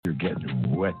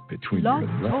getting wet between Blog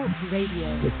your Talk legs.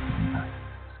 Radio.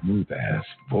 Smooth ass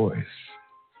voice.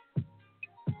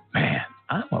 Man,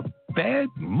 I'm a bad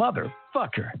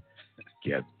motherfucker.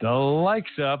 Get the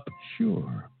likes up.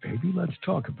 Sure, baby, let's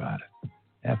talk about it.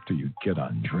 After you get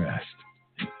undressed,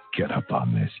 get up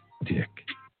on this dick.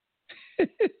 I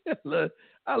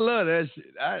love that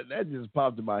shit. That just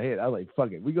popped in my head. I was like,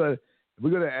 fuck it. We're gonna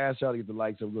ask y'all to get the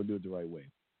likes up. We're gonna do it the right way.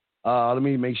 Let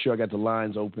me make sure I got the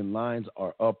lines open. Lines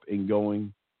are up and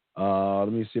going.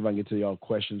 Let me see if I can get to y'all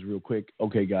questions real quick.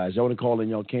 Okay, guys, y'all want to call in,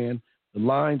 y'all can. The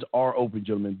lines are open,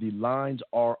 gentlemen. The lines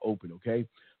are open, okay?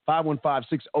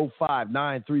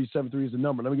 515-605-9373 is the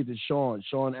number. Let me get to Sean.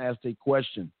 Sean asked a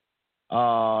question.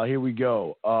 Here we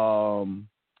go.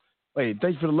 Hey,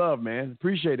 thanks for the love, man.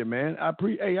 Appreciate it, man. I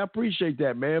appreciate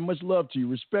that, man. Much love to you.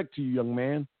 Respect to you, young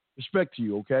man. Respect to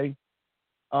you, okay?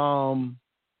 But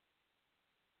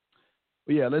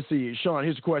yeah, let's see. Sean,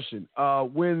 here's a question.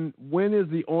 When is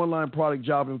the online product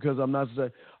dropping? Because I'm not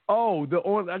saying, I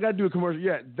got to do a commercial.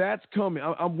 Yeah, that's coming.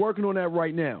 I'm working on that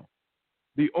right now.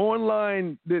 The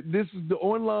online, this is the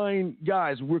online,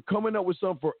 guys, we're coming up with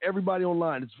something for everybody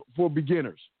online. It's for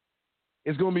beginners.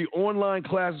 It's going to be online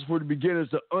classes for the beginners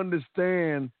to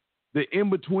understand the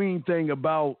in-between thing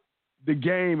about the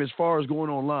game as far as going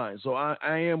online. So I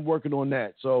am working on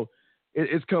that. So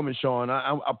it's coming, Sean.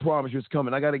 I promise you it's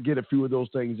coming. I got to get a few of those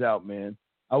things out, man.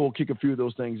 I will kick a few of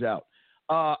those things out.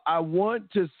 I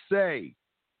want to say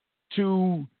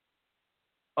to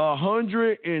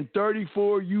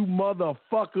 134 you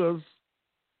motherfuckers,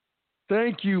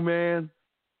 thank you, man.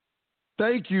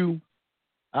 Thank you.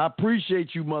 I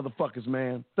appreciate you motherfuckers,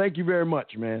 man. Thank you very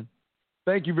much, man.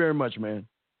 Thank you very much, man.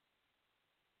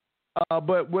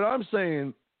 But what I'm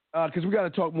saying, because we got to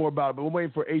talk more about it, but we're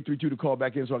waiting for 832 to call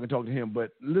back in so I can talk to him.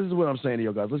 But this is what I'm saying to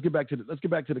you guys. Let's get back to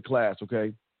the class,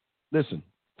 okay? Listen,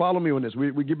 follow me on this.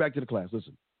 We get back to the class.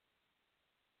 Listen.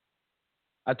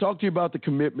 I talked to you about the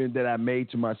commitment that I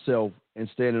made to myself and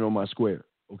standing on my square,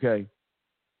 okay?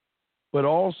 But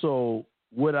also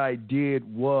what I did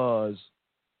was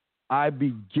I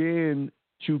began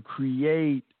to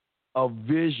create a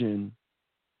vision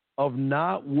of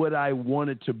not what I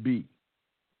wanted to be.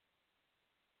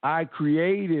 I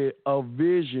created a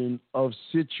vision of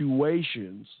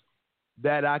situations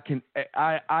that I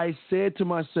said to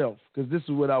myself, because this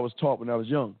is what I was taught when I was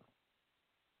young.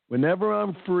 Whenever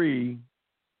I'm free,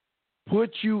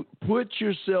 put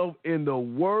yourself in the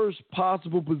worst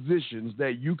possible positions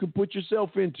that you can put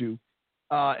yourself into.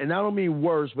 And I don't mean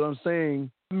worse, but I'm saying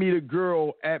meet a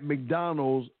girl at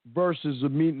McDonald's versus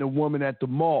meeting a woman at the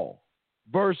mall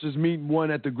versus meeting one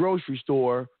at the grocery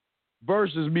store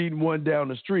versus meeting one down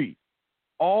the street.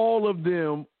 All of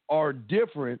them are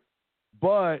different,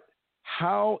 but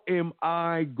how am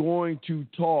I going to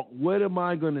talk? What am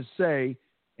I going to say?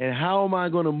 And how am I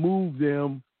going to move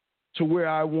them to where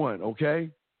I want, okay?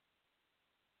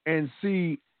 And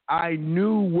see, I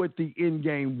knew what the end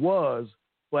game was,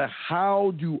 but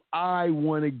how do I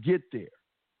want to get there?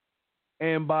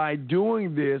 And by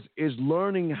doing this is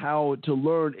learning how to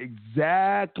learn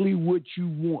exactly what you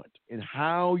want and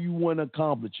how you want to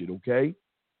accomplish it, okay?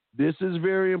 This is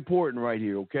very important right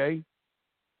here, okay?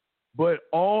 But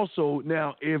also,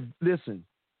 now,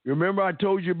 remember I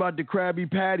told you about the Krabby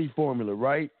Patty formula,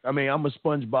 right? I mean, I'm a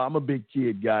SpongeBob. I'm a big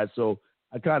kid, guys, so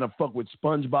I kind of fuck with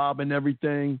SpongeBob and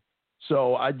everything.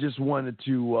 So I just wanted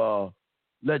to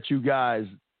let you guys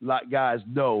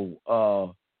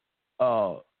know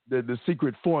the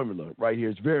secret formula right here.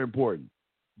 It's very important.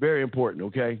 Very important,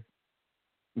 okay?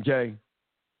 Okay?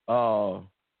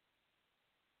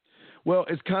 Well,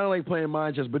 it's kind of like playing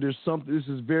mind chess, but there's something, this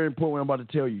is very important what I'm about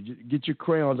to tell you. Get your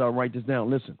crayons out and write this down.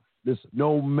 Listen.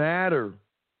 No matter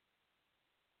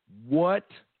what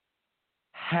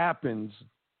happens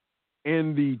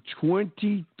in the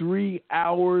 23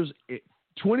 hours,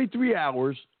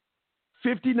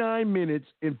 59 minutes,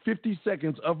 and 50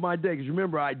 seconds of my day, because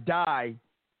remember, I die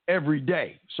every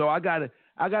day. So I gotta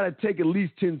take at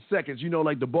least 10 seconds,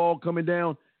 like the ball coming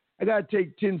down. I gotta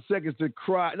take 10 seconds to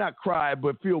not cry,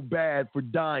 but feel bad for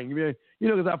dying.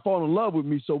 Because I fall in love with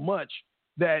me so much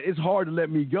that it's hard to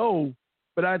let me go.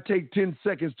 But I take 10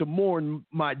 seconds to mourn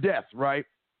my death, right?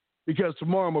 Because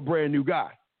tomorrow I'm a brand new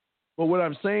guy. But what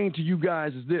I'm saying to you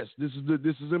guys is this. This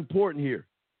is important here.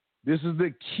 This is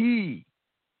the key.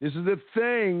 This is the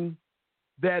thing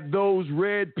that those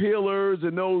red pillars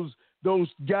and those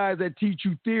guys that teach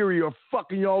you theory are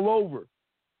fucking y'all over.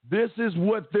 This is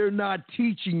what they're not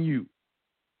teaching you.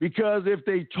 Because if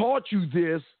they taught you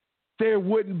this, there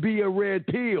wouldn't be a red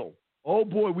pill. Oh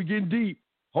boy, we getting deep.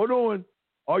 Hold on.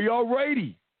 Are y'all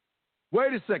ready?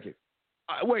 Wait a second.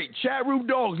 Wait, chat room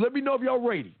dogs, let me know if y'all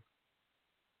ready.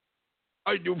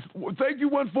 Thank you,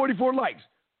 144 likes.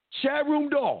 Chat room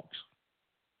dogs.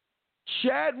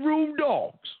 Chat room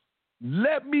dogs.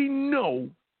 Let me know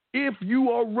if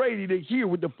you are ready to hear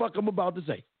what the fuck I'm about to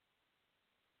say.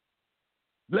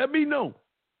 Let me know.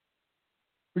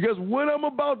 Because what I'm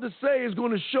about to say is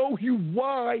going to show you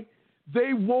why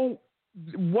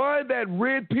why that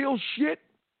red pill shit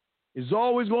is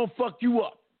always going to fuck you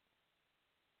up.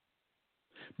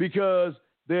 Because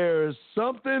there's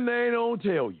something they don't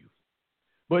tell you.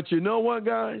 But you know what,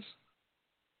 guys?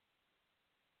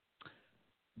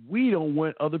 We don't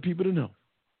want other people to know.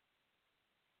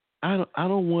 I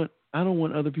don't want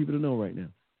other people to know right now.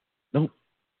 No.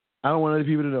 I don't want other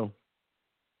people to know.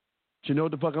 But you know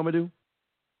what the fuck I'm going to do?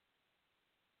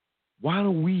 Why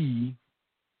don't we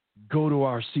go to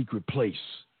our secret place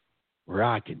where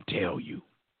I can tell you?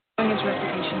 His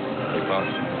reputation. Hey, boss.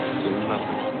 Doing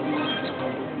nothing.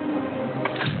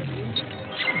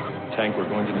 Tank, we're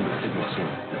going to need a signal soon.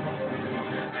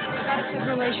 Status of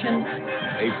relation.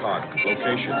 APOC.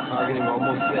 Location. Targeting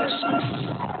almost yes.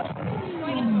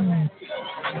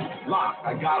 Lock,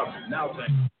 I got him. Now,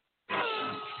 Tank.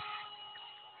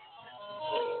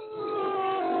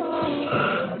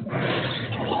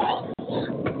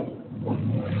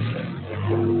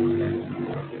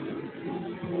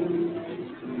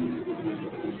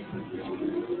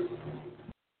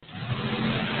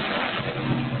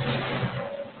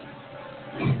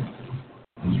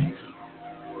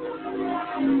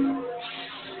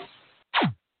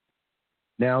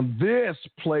 Now, this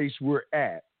place we're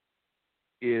at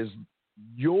is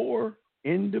your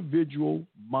individual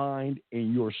mind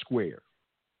in your square.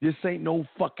 This ain't no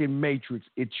fucking matrix.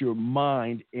 It's your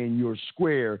mind in your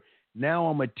square. Now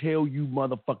I'm going to tell you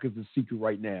motherfuckers the secret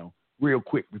right now, real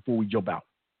quick before we jump out.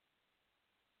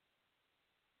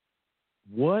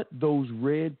 What those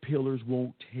red pillars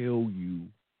won't tell you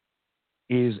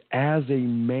is, as a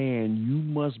man, you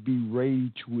must be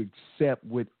ready to accept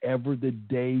whatever the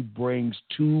day brings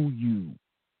to you.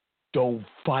 Don't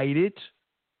fight it.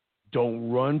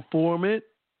 Don't run from it.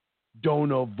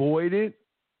 Don't avoid it.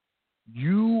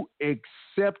 You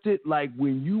accept it like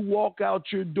when you walk out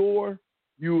your door,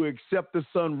 you accept the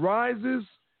sun rises,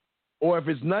 or if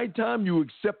it's nighttime, you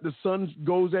accept the sun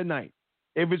goes at night.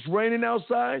 If it's raining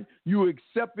outside, you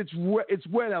accept it's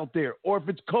wet out there, or if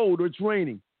it's cold or it's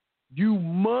raining. You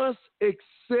must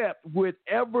accept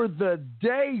whatever the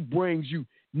day brings you,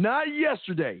 not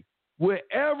yesterday,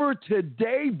 whatever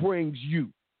today brings you.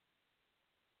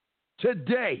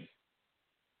 Today.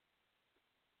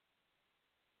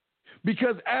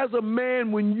 Because as a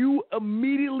man, when you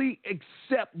immediately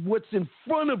accept what's in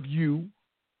front of you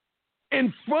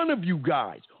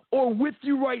guys, or with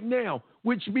you right now,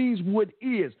 which means what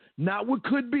is, not what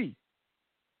could be.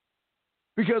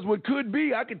 Because what could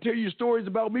be, I can tell you stories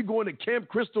about me going to Camp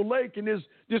Crystal Lake and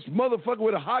this motherfucker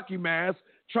with a hockey mask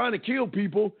trying to kill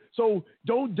people. So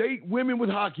don't date women with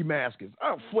hockey masks.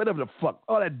 Oh, whatever the fuck.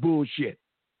 All that bullshit.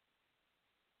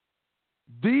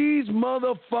 These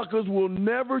motherfuckers will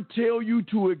never tell you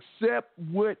to accept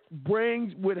what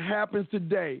happens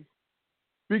today,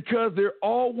 because they're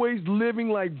always living,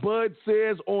 like Bud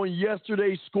says, on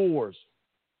yesterday's scores.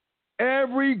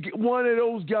 Every one of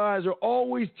those guys are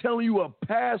always telling you a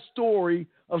past story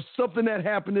of something that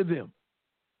happened to them,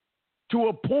 to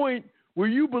a point where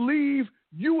you believe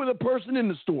you were the person in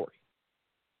the story.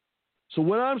 So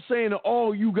what I'm saying to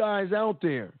all you guys out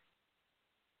there,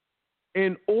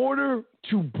 in order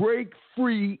to break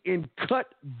free and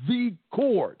cut the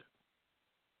cord,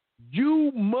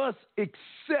 you must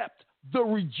accept the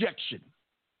rejection.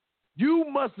 You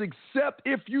must accept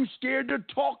if you're scared to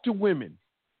talk to women.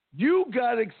 You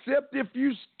got to accept if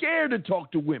you're scared to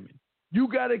talk to women. You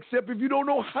got to accept if you don't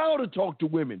know how to talk to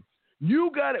women. You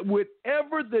got it.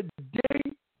 Whatever the day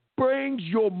brings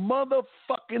your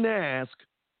motherfucking ass,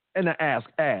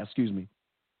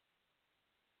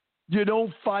 you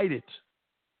don't fight it.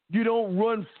 You don't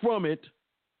run from it.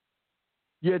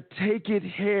 You take it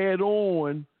head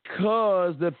on,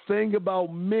 because the thing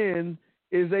about men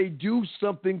is they do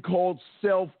something called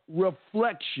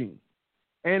self-reflection.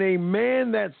 And a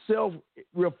man that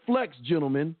self-reflects,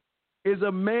 gentlemen, is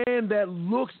a man that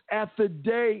looks at the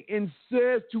day and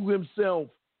says to himself,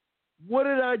 what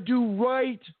did I do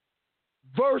right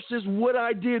versus what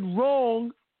I did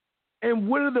wrong, and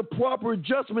what are the proper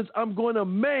adjustments I'm going to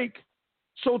make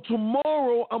so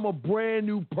tomorrow I'm a brand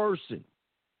new person.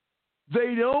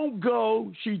 They don't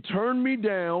go, she turned me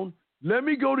down, let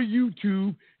me go to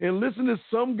YouTube and listen to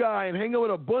some guy and hang out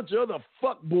with a bunch of other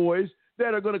fuck boys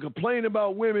that are going to complain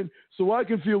about women so I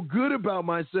can feel good about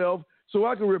myself, so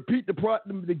I can repeat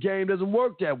the game. Doesn't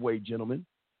work that way, gentlemen.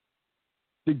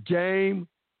 The game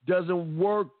doesn't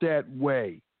work that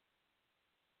way.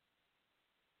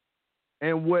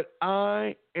 And what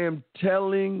I am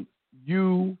telling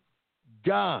you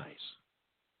guys,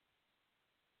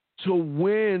 to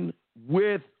win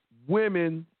with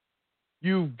women,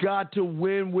 you've got to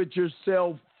win with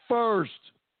yourself first.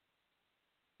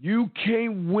 You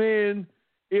can't win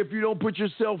if you don't put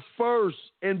yourself first,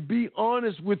 and be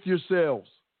honest with yourselves.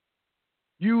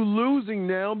 You losing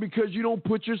now because you don't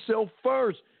put yourself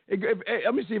first.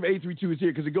 Let me see if 832 is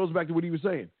here, because it goes back to what he was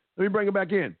saying. Let me bring him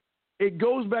back in. It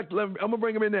goes back to, I'm going to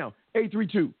bring him in now.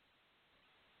 832.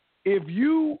 If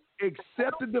you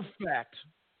accepted the fact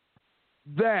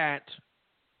that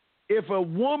if a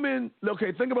woman,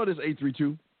 okay, think about this,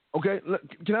 832. Okay,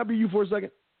 can I be you for a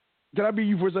second?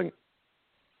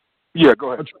 Yeah,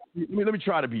 go ahead. Let me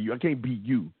try to be you. I can't be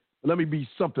you. Let me be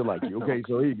something like you. Okay,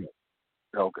 so here you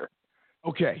go.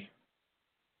 Okay.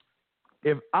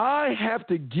 If I have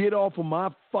to get off of my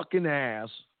fucking ass,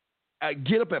 I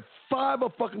get up at 5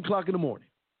 o'clock in the morning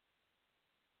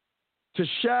to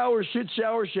shower,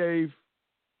 shave,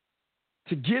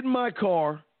 to get in my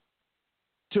car,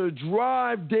 to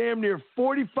drive damn near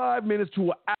 45 minutes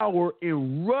to an hour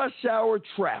in rush hour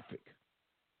traffic,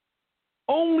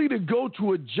 only to go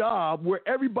to a job where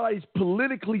everybody's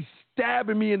politically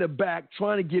stabbing me in the back,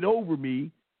 trying to get over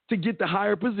me to get the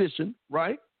higher position,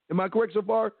 right? Am I correct so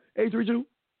far, 832?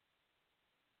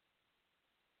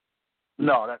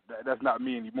 No, that's not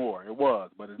me anymore. It was,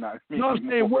 but it's not me anymore. No, I'm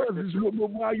saying was. This is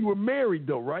while you were married,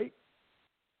 though, right?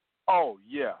 Oh,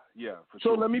 yeah, for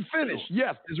sure. So let me finish. Sure.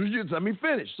 Yes, this was you. Let me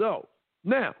finish. So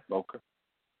now, okay,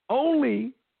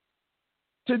 only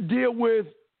to deal with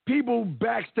people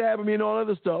backstabbing me and all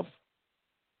other stuff,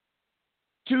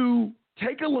 to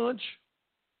take a lunch,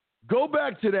 go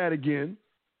back to that again,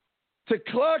 to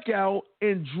clock out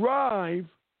and drive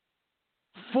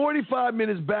 45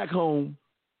 minutes back home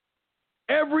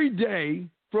every day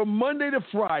from Monday to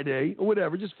Friday or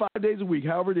whatever, just 5 days a week,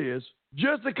 however it is,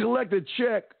 just to collect a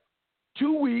check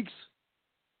 2 weeks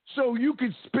so you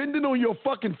can spend it on your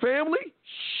fucking family?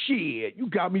 Shit, you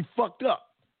got me fucked up.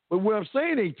 But what I'm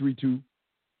saying, 832,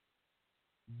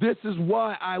 this is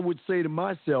why I would say to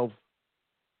myself,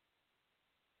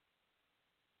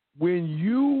 when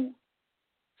you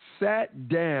sat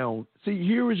down, see,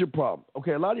 here is your problem.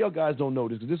 Okay, a lot of y'all guys don't know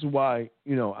this, because this is why,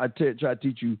 I try to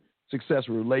teach you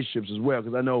successful relationships as well,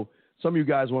 because I know some of you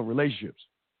guys want relationships.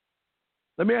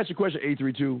 Let me ask you a question,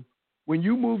 832. When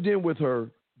you moved in with her,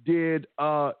 did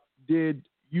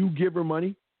you give her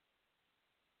money?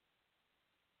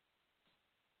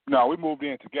 No, we moved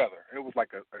in together. It was like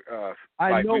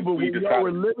I know, but when y'all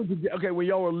were living together, when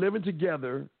y'all were living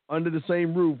together under the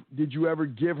same roof, did you ever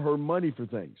give her money for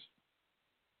things?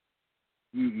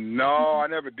 No, I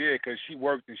never did, because she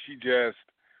worked and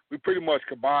we pretty much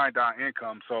combined our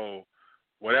income. So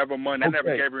whatever money, I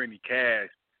never gave her any cash.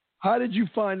 How did you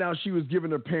find out she was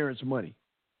giving her parents money?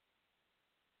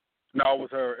 No, it was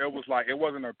her. It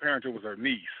wasn't her parents. It was her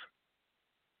niece.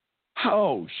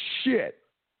 Oh shit!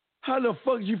 How the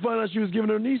fuck did you find out she was giving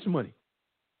her niece money?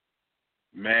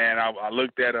 Man, I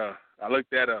looked at her.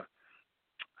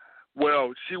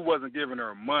 Well, she wasn't giving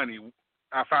her money.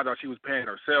 I found out she was paying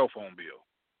her cell phone bill.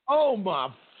 Oh my!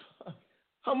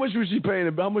 How much was she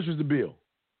paying? How much was the bill?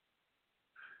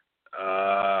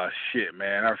 Shit,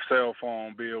 man. Her cell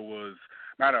phone bill was,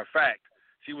 matter of fact,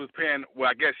 she was paying. Well,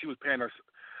 I guess she was paying her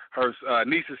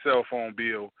niece's cell phone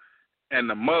bill and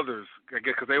the mother's, I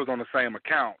guess, because they was on the same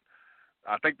account.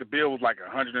 I think the bill was like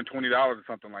 $120 or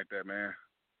something like that, man.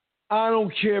 I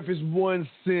don't care if it's 1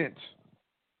 cent.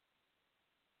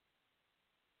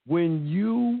 When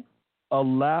you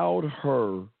allowed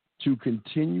her to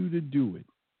continue to do it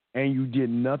and you did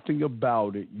nothing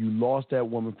about it, you lost that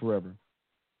woman forever.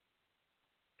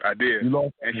 I did.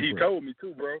 And she told me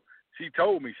too, bro. She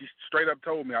straight up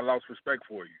told me I lost respect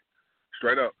for you.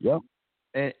 Straight up. Yep.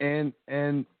 And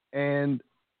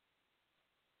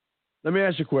let me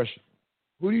ask you a question.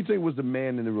 Who do you think was the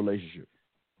man in the relationship?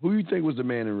 Who do you think was the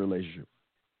man in the relationship?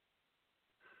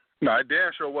 No, it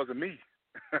damn sure wasn't me.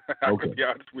 I can be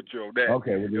honest with you on that.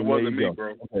 Okay, well, it wasn't me,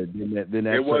 bro. Okay,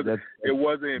 it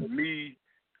wasn't me.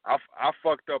 I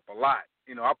fucked up a lot.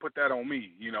 I put that on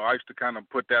me. I used to kind of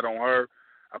put that on her.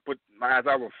 As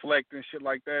I reflect and shit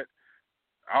like that,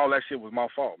 all that shit was my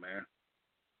fault, man.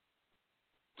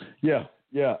 Yeah,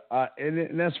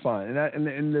 and that's fine.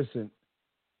 And listen,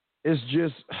 it's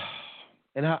just.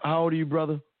 And how old are you,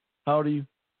 brother? How old are you?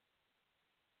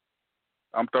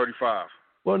 I'm 35.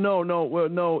 Well,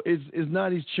 no. It's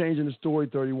not. He's changing the story.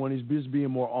 31. He's just being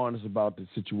more honest about the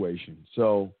situation.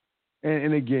 So,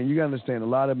 And again, you gotta understand, a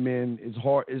lot of men, it's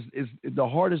hard. It's the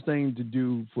hardest thing to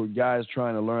do for guys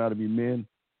trying to learn how to be men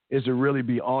is to really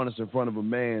be honest in front of a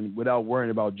man without worrying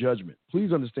about judgment.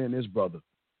 Please understand this, brother.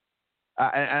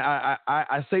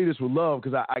 I say this with love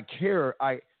because I care.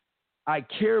 I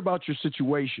care about your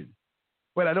situation,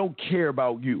 but I don't care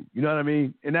about you. You know what I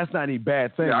mean? And that's not any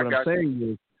bad thing. Yeah, what I'm saying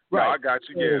is, right? Right. I got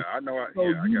you. Yeah, I know. So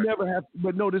I you got never you. have.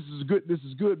 But no, this is good. This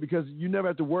is good because you never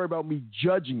have to worry about me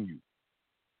judging you,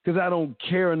 because I don't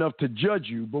care enough to judge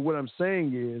you. But what I'm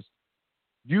saying is,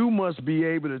 you must be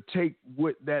able to take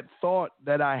what that thought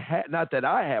that I had, not that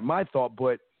I had my thought,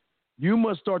 but you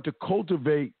must start to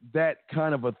cultivate that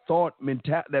kind of a thought,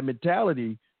 that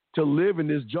mentality to live in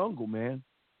this jungle, man.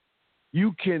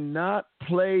 You cannot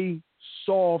play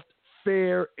soft,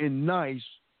 fair, and nice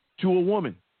to a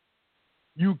woman.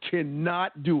 You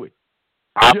cannot do it.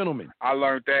 Gentlemen. I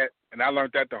learned that, and I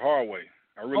learned that the hard way.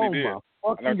 I really did.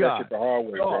 I learned that shit the hard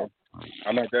way, bro.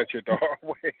 I learned that shit the hard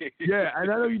way. Yeah, and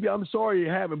I know you did. I'm sorry you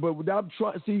haven't, but without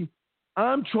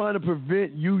I'm trying to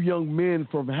prevent you young men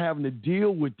from having to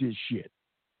deal with this shit.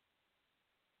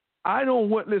 I don't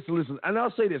want, listen, and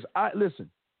I'll say this.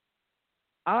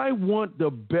 I want the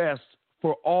best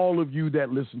for all of you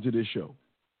that listen to this show.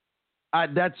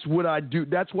 That's what I do.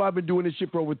 That's why I've been doing this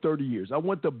shit for over 30 years. I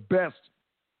want the best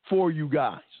for you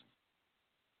guys.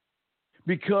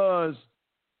 Because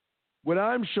what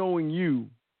I'm showing you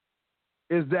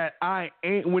is that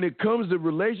when it comes to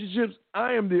relationships,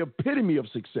 I am the epitome of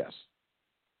success.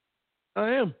 I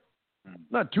am.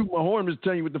 Not toot my horn, I'm just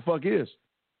telling you what the fuck is.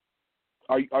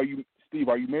 Are you, Steve,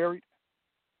 are you married?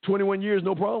 21 years,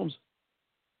 no problems.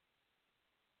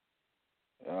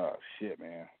 Oh, shit,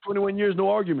 man. 21 years, no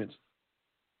arguments.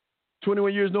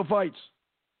 21 years, no fights.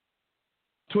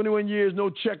 21 years, no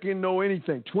check-in, no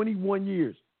anything. 21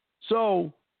 years.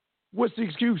 So, what's the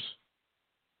excuse?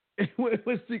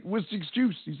 What's the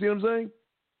excuse? You see what I'm saying?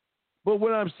 But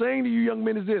what I'm saying to you young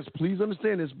men is this. Please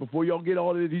understand this before y'all get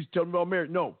all of it. He's telling me about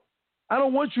marriage. No, I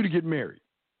don't want you to get married.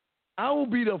 I will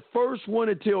be the first one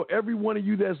to tell every one of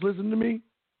you that's listening to me,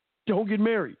 don't get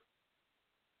married.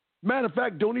 Matter of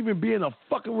fact, don't even be in a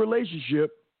fucking relationship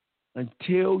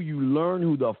until you learn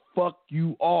who the fuck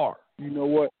you are. You know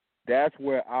what? That's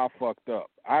where I fucked up.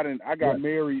 I got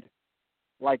married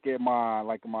like in my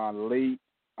late,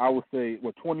 I would say,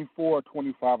 24 or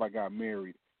 25 I got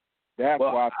married. That's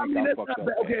why I think I fucked up.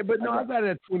 Okay, but no, I got it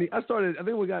at 20. I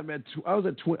think we got at, I was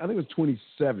at 20, I think it was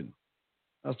 27.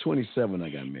 I was 27 when I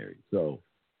got married. So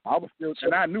I was still,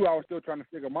 and I knew I was still trying to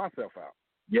figure myself out.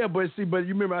 Yeah, but you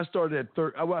remember I started at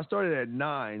I started at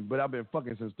 9, but I've been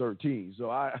fucking since 13. So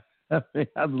I was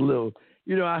a little,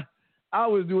 I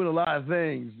was doing a lot of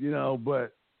things,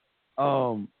 but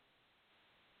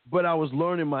I was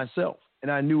learning myself and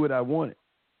I knew what I wanted.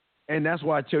 And that's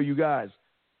why I tell you guys,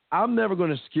 I'm never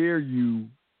going to scare you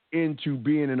into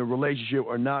being in a relationship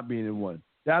or not being in one.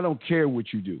 I don't care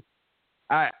what you do.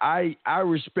 I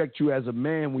respect you as a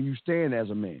man when you stand as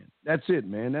a man. That's it,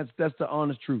 man. That's the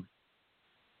honest truth.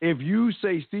 If you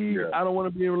say, Steve, I don't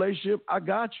want to be in a relationship, I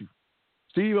got you.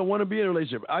 Steve, I want to be in a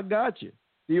relationship, I got you.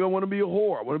 Steve, I want to be a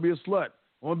whore. I want to be a slut.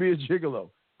 I want to be a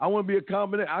gigolo. I want to be a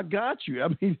combination. I got you. I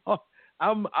mean,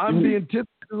 I'm the antithesis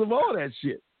of all that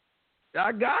shit.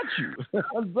 I got you.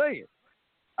 I'm saying,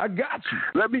 I got you.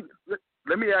 Let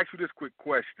me ask you this quick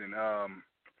question.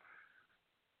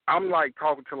 I'm like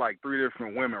talking to like 3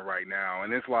 different women right now,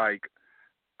 and it's like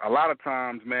a lot of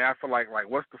times, man, I feel like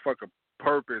what's the fucking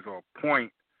purpose or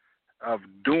point of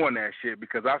doing that shit?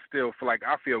 Because I still feel like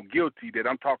I feel guilty that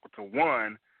I'm talking to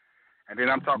one, and then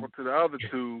I'm talking to the other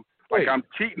 2 like I'm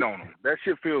cheating on them. That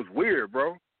shit feels weird,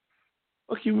 bro.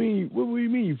 What do you mean? What do you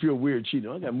mean you feel weird cheating?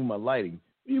 I gotta move my lighting.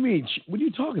 What do you mean? What are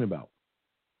you talking about?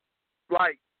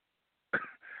 Like,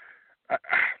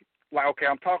 okay,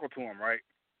 I'm talking to him, right?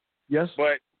 Yes.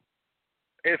 But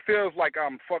it feels like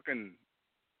I'm fucking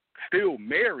still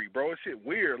married, bro. It's shit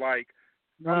weird. Like,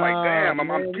 I'm like, damn,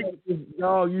 I'm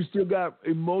dog, you still got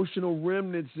emotional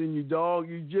remnants in you, dog.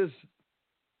 You just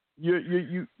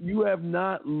you have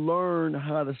not learned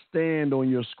how to stand on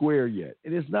your square yet.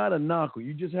 And it's not a knocker.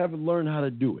 You just haven't learned how to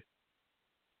do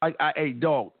it. Hey,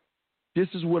 dog, this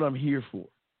is what I'm here for.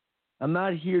 I'm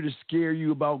not here to scare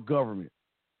you about government.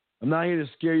 I'm not here to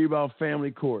scare you about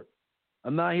family court.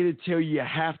 I'm not here to tell you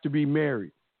have to be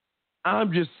married.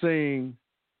 I'm just saying,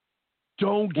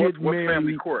 don't get married. What's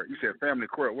family court? You said family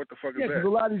court. What the fuck is that? Because a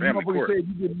lot of these motherfuckers say if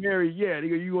you get married,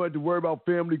 you don't have to worry about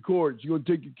family courts. You're going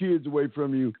to take your kids away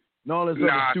from you. and all this other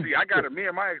Nah, stupid see, I got shit. it. Me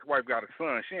and my ex-wife got a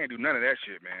son. She ain't do none of that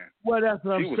shit, man. Well, that's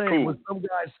what She I'm was saying. cool. When some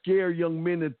guys scare young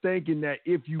men into thinking that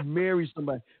if you marry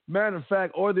somebody, matter of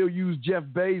fact, or they'll use Jeff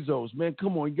Bezos. Man,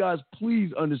 come on, you guys,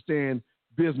 please understand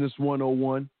Business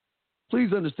 101.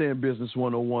 Please understand Business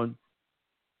 101.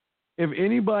 If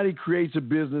anybody creates a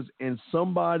business and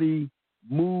somebody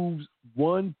moves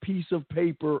one piece of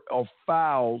paper or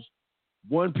files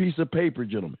one piece of paper,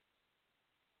 gentlemen,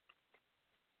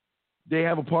 they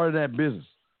have a part of that business,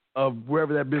 of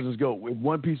wherever that business goes, with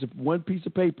one piece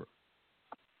of paper.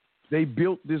 They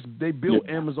built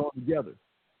Amazon together,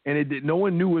 and no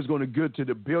one knew it was going to get to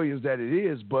the billions that it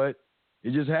is, but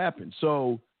it just happened.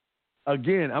 So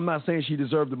again, I'm not saying she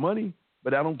deserved the money,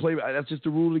 but I don't play. That's just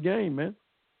the rule of the game, man.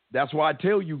 That's why I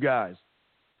tell you guys,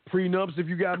 prenups if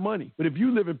you got money. But if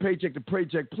you live in paycheck to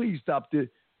paycheck, please stop this.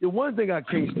 The one thing I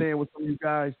can't stand with some of you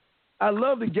guys, I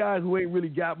love the guy who ain't really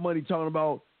got money talking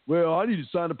about, well, I need to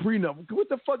sign a prenup. What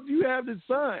the fuck do you have to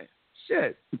sign?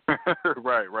 Shit.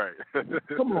 Right.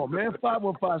 Come on, man.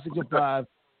 515-605-9373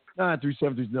 is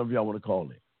the number y'all want to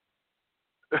call in.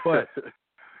 But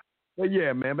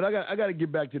yeah, man. But I got to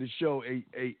get back to the show.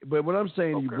 But what I'm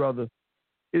saying to you, brother,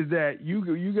 is that you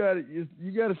got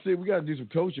to say we got to do some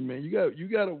coaching, man. You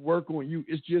got to work on you.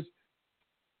 It's just,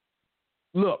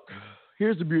 look.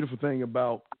 Here's the beautiful thing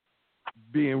about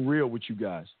being real with you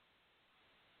guys.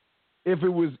 If it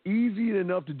was easy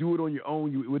enough to do it on your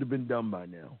own, it would have been done by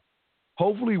now.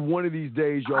 Hopefully one of these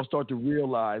days y'all start to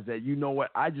realize that, you know what,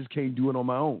 I just can't do it on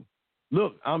my own.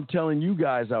 Look, I'm telling you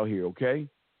guys out here, okay,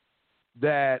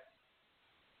 that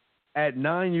at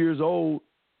 9 years old,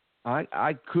 I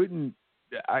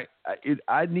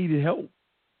needed help.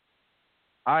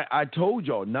 I told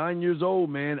y'all, 9 years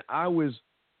old, man, I was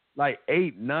like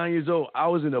 8, 9 years old. I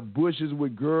was in the bushes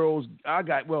with girls. I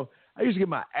used to get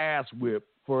my ass whipped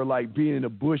for like being in the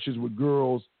bushes with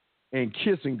girls and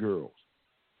kissing girls.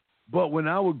 But when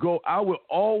I would go, I would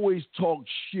always talk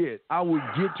shit. I would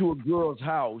get to a girl's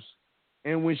house,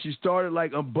 and when she started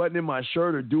like unbuttoning my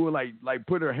shirt or doing like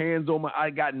put her hands on I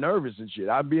got nervous and shit.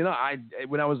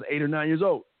 When I was 8 or 9 years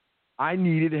old, I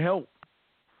needed help.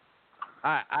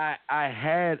 I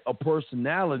had a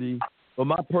personality, but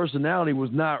my personality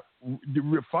was not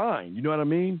refined. You know what I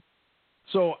mean?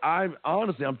 So I'm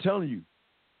telling you,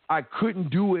 I couldn't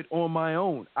do it on my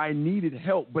own. I needed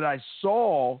help, but I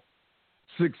saw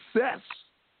success.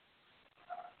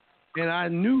 And I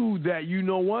knew that, you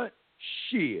know what?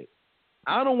 Shit.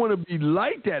 I don't want to be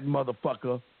like that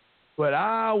motherfucker, but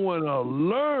I want to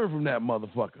learn from that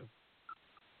motherfucker.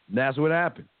 And that's what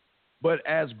happened. But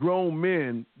as grown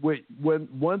men,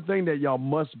 one thing that y'all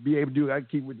must be able to do, I can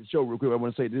keep with the show real quick, I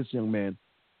want to say to this young man,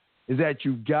 is that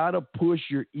you got to push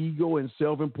your ego and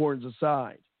self-importance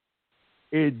aside.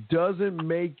 It doesn't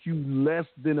make you less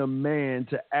than a man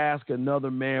to ask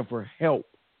another man for help.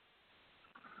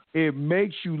 It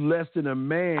makes you less than a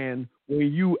man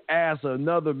when you ask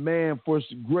another man for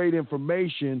some great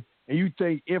information and you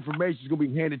think information is going to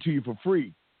be handed to you for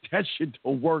free. That shit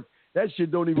don't work. That shit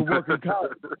don't even work in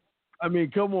college. I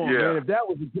mean, come on, man. If that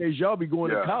was the case, y'all be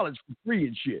going to college for free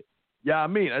and shit. Yeah, I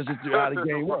mean, that's just how the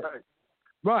game works.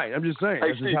 Right, I'm just saying.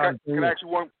 Hey, Steve, can I ask you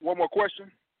one more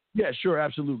question? Yeah, sure,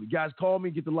 absolutely. Guys, call me,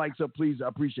 get the likes up, please. I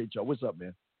appreciate y'all. What's up,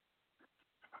 man?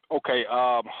 Okay,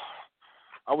 I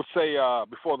would say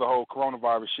before the whole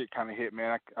coronavirus shit kind of hit,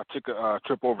 man, I took a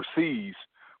trip overseas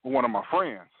with one of my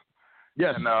friends.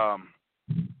 Yes. And I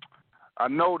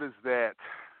noticed that,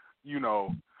 you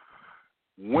know,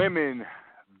 women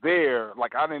there,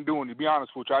 like I didn't do any, to be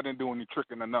honest with you, I didn't do any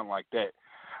tricking or nothing like that.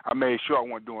 I made sure I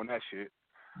wasn't doing that shit.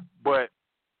 But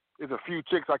there's a few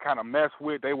chicks I kind of messed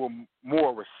with. They were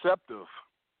more receptive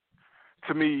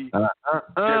to me just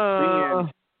being.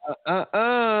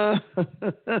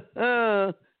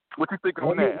 What you think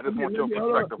on that? I just want your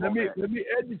perspective on that. Let me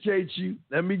educate you.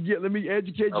 Let me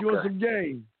educate you on some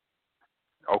game.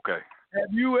 Okay.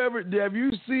 Have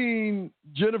you seen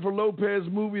Jennifer Lopez's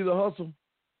movie The Hustle?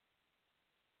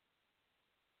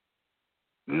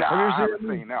 No, I haven't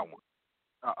seen that one.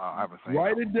 I haven't seen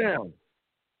Write it down.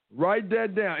 Write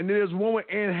that down. And there's one with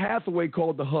Anne Hathaway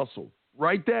called The Hustle.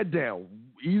 Write that down.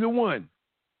 Either one.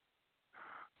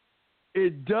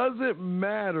 It doesn't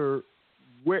matter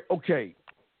where. Okay,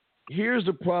 here's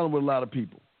the problem with a lot of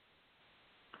people.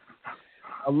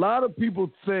 A lot of people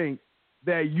think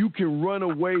that you can run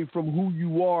away from who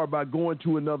you are by going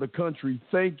to another country,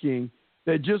 thinking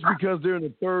that just because they're in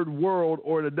a third world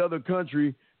or in another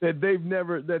country that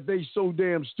they so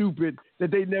damn stupid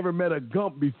that they never met a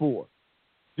Gump before.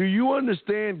 Do you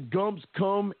understand Gumps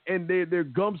come and they're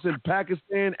Gumps in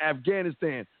Pakistan,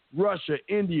 Afghanistan, Russia,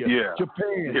 India,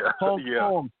 Japan, Hong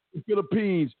Kong, the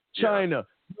Philippines, China,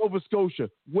 Nova Scotia,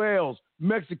 Wales,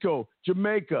 Mexico,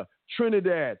 Jamaica,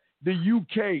 Trinidad, the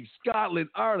UK, Scotland,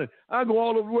 Ireland. I go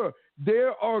all over the world.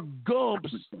 There are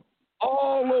gumps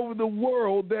all over the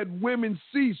world that women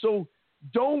see. So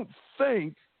don't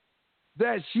think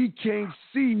that she can't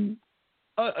see.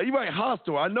 You're right,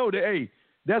 hostile. I know that. Hey,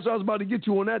 that's what I was about to get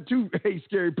to on that too. Hey,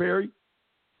 Scary Perry.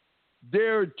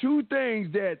 There are two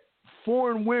things that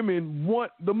foreign women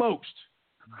want the most: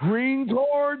 green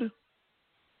card,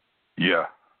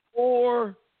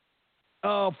 or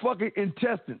fucking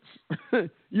intestines.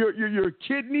 your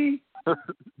kidney, your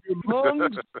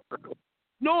lungs.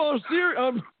 No, I'm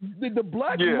serious. The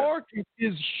black market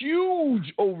is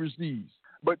huge overseas.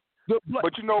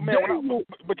 But you know, man,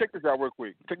 but check this out real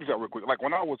quick. Like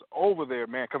when I was over there,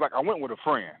 man, because like I went with a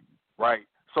friend, right?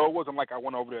 So it wasn't like I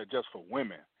went over there just for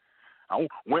women. I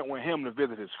went with him to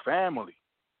visit his family.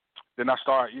 Then I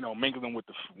started, mingling with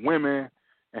the women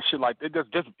and shit like that.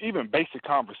 Just even basic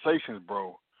conversations,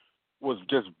 bro, was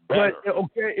just better. But,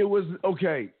 it was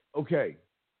okay.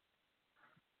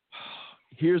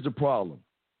 Here's the problem.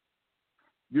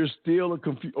 You're still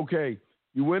okay.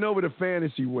 You went over to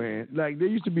Fantasyland. Like, there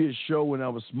used to be a show when I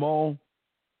was small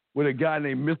with a guy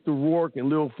named Mr. Rourke and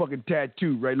Little fucking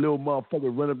Tattoo, right? Little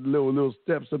motherfucker run up the little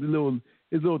steps,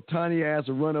 his little tiny ass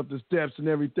would run up the steps and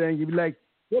everything. He'd be like,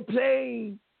 the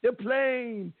plane.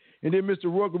 And then Mr.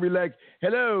 Rourke would be like,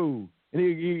 hello. And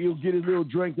he'll get his little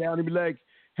drink down and be like,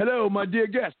 hello, my dear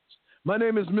guests. My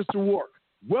name is Mr. Rourke.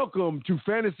 Welcome to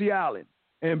Fantasy Island.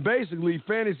 And basically,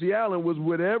 Fantasy Island was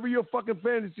whatever your fucking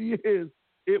fantasy is,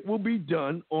 it will be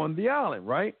done on the island,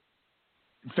 right?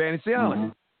 Fantasy Island.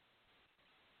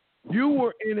 Mm-hmm. You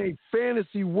were in a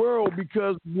fantasy world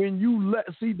because when you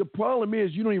see, the problem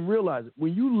is you don't even realize it.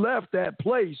 When you left that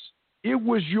place, it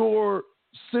was your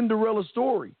Cinderella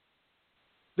story.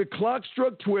 The clock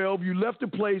struck 12, you left the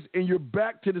place, and you're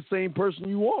back to the same person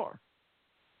you are.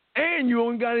 And you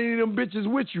don't got any of them bitches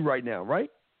with you right now, right?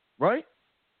 Right?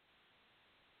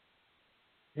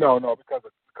 No, because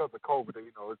of COVID,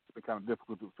 it's been kind of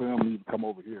difficult for them to even come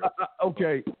over here.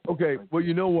 Okay. Well,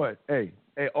 you know what? Hey,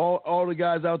 all the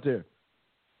guys out there,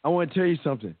 I want to tell you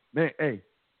something, man. Hey,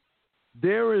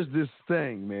 there is this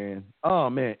thing, man. Oh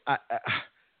man,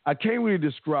 I can't really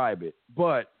describe it,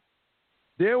 but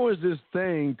there was this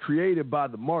thing created by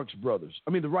the Marx brothers.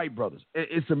 I mean, the Wright brothers.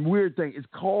 It's a weird thing. It's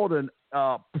called an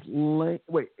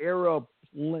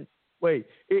aeroplane.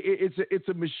 It's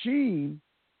a machine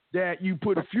that you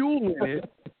put fuel in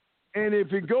it, and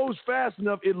if it goes fast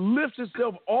enough, it lifts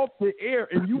itself off the air,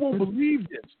 and you won't believe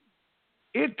this.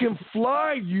 It can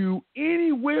fly you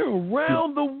anywhere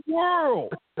around the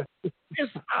world.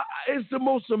 It's the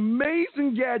most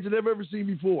amazing gadget I've ever seen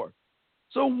before.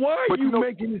 So why are you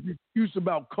making this excuse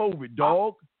about COVID,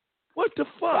 dog? What the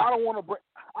fuck? I don't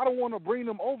want to bring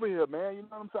them over here, man. You know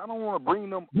what I'm saying? I don't want to bring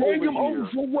them over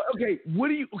for what?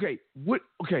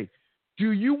 Okay,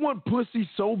 do you want pussy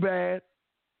so bad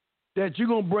that you're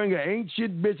going to bring an ain't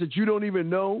shit bitch that you don't even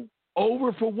know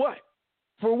over for what?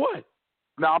 For what?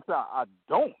 No, I'm saying I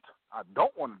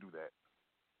don't want to do that.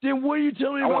 Then what are you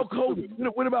telling me about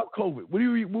COVID? What about COVID?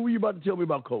 What were you about to tell me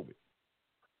about COVID?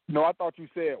 No, I thought you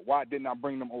said, why didn't I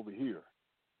bring them over here?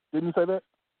 Didn't you say that?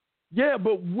 Yeah,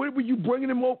 but what were you bringing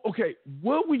them over? Okay,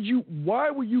 why were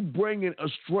you bringing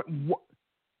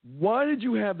why did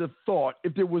you have the thought,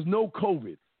 if there was no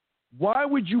COVID, why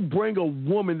would you bring a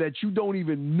woman that you don't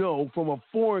even know from a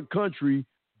foreign country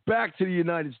back to the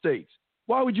United States?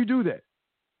 Why would you do that?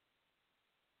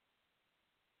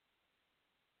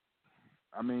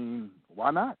 I mean,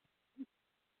 why not?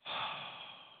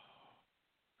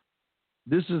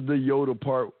 This is the Yoda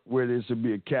part where there should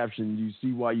be a caption. You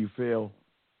see why you fail?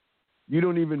 You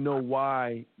don't even know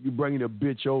why you're bringing a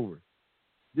bitch over.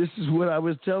 This is what I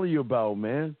was telling you about,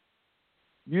 man.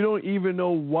 You don't even know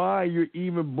why you're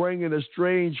even bringing a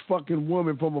strange fucking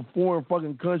woman from a foreign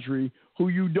fucking country who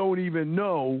you don't even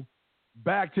know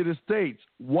back to the States.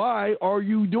 Why are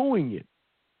you doing it?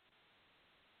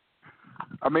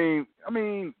 I mean,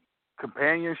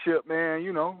 companionship, man,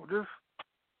 just.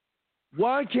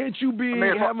 Why can't you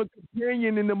have a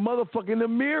companion in the motherfucking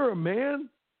mirror, man?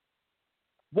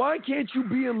 Why can't you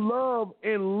be in love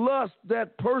and lust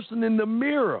that person in the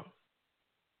mirror?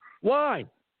 Why?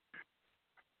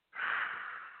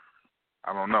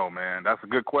 I don't know, man. That's a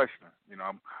good question.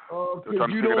 I'm just trying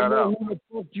to you figure don't that know out. who the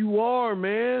fuck you are,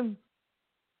 man.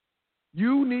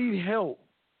 You need help.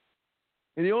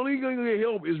 And the only thing to get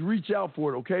help is reach out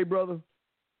for it, okay, brother?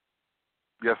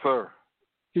 Yes, sir.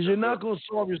 Because you're not going to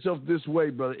solve yourself this way,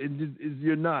 brother.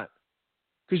 You're not.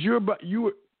 Because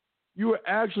you were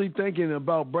actually thinking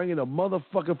about bringing a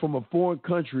motherfucker from a foreign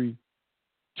country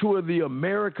tour the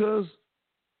Americas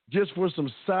just for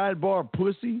some sidebar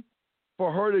pussy?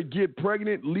 For her to get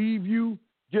pregnant, leave you,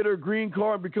 get her green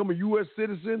card, become a U.S.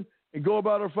 citizen, and go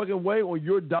about her fucking way on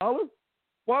your dollar?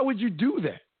 Why would you do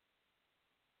that?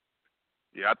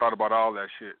 Yeah, I thought about all that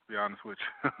shit, to be honest with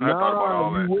you. I No, thought about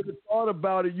all you that. wouldn't have thought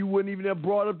about it. You wouldn't even have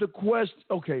brought up the question.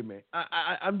 Okay, man.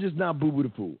 I'm just not boo-boo the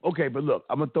fool. Okay, but look,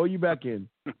 I'm going to throw you back in.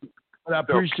 But I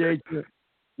appreciate you.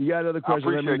 You got another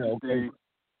question, let me know. Okay?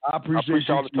 I appreciate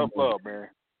all the tough love, man.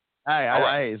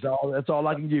 Hey, that's all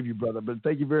I can give you, brother. But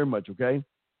thank you very much, okay?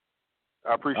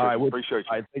 I appreciate you. Appreciate you.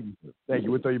 All right, thank you. Thank you.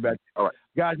 We'll throw you back. All right.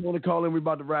 Guys, you want to call in? We're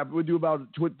about to wrap. We'll do about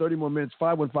 30 more minutes.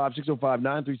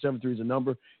 515-605-9373 is the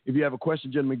number. If you have a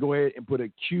question, gentlemen, go ahead and put a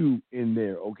Q in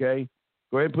there, okay?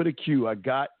 Go ahead and put a Q. I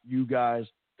got you guys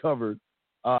covered.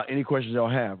 Any questions y'all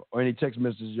have or any text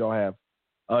messages y'all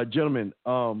have. Gentlemen,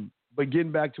 but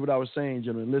getting back to what I was saying,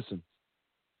 gentlemen, listen.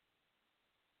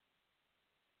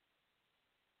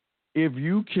 If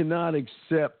you cannot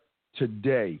accept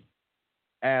today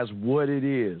as what it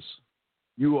is,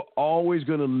 you are always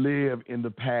going to live in the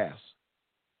past.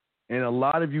 And a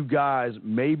lot of you guys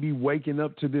may be waking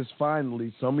up to this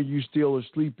finally. Some of you still are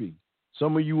sleeping.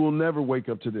 Some of you will never wake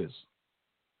up to this.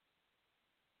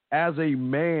 As a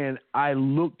man, I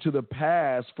look to the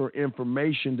past for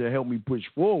information to help me push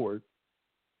forward.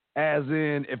 As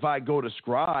in, if I go to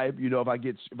Scribe,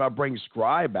 if I bring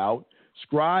Scribe out,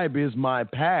 Scribe is my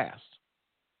past.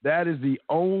 That is the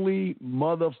only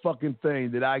motherfucking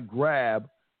thing that I grab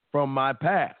from my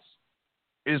past.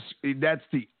 There's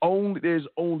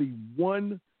only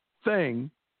one thing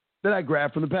that I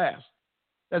grab from the past.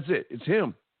 That's it. It's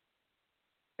him.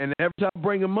 And every time I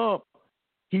bring him up,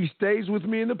 he stays with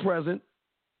me in the present.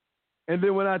 And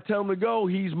then when I tell him to go,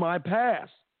 he's my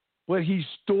past. But he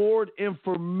stored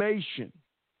information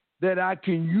that I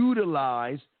can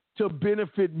utilize to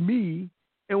benefit me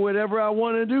in whatever I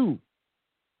want to do.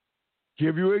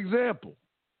 Give you an example.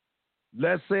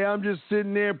 Let's say I'm just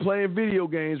sitting there playing video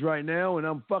games right now and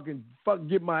I'm fucking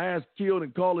get my ass killed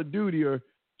in Call of Duty or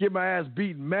get my ass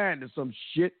beaten Madden or some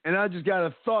shit, and I just got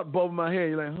a thought bubble in my head.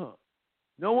 You're like, you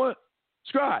know what?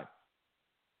 Scribe.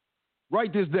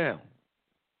 Write this down.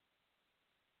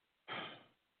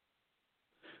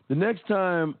 The next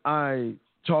time I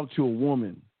talk to a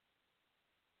woman,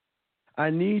 I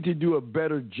need to do a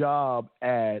better job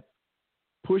at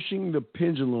pushing the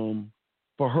pendulum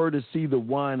for her to see the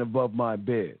wine above my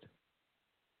bed.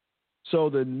 So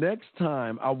the next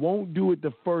time, I won't do it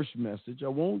the first message. I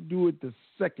won't do it the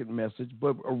second message.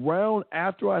 But around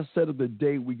after I set up the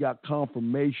date, we got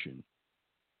confirmation.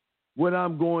 What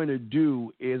I'm going to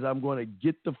do is I'm going to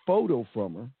get the photo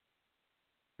from her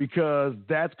because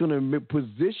that's going to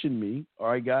position me. All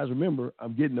right, guys, remember,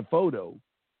 I'm getting the photo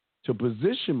to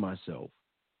position myself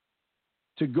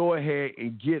to go ahead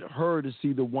and get her to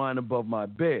see the wine above my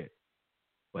bed.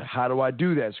 But how do I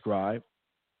do that, Scribe?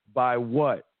 By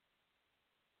what?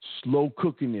 Slow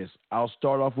cooking this. I'll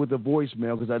start off with a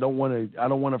voicemail because I don't want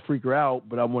to freak her out,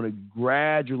 but I want to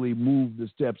gradually move the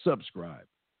steps up, Scribe.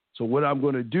 So what I'm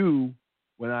going to do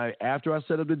after I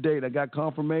set up the date, I got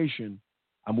confirmation,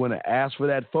 I'm going to ask for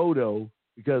that photo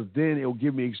because then it'll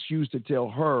give me an excuse to tell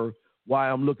her why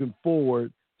I'm looking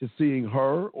forward to seeing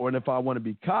her, or if I want to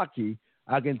be cocky,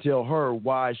 I can tell her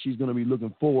why she's going to be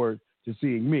looking forward to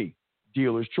seeing me.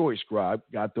 Dealer's choice, Scribe.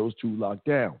 Got those two locked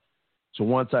down. So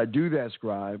once I do that,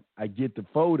 Scribe, I get the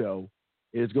photo.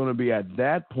 It's going to be at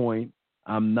that point,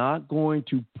 I'm not going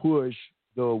to push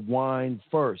the wine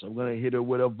first. I'm going to hit her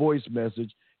with a voice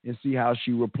message and see how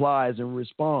she replies and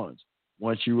responds.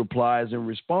 Once she replies and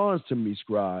responds to me,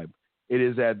 Scribe, it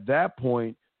is at that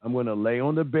point I'm going to lay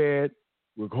on the bed,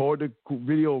 record the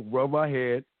video, rub my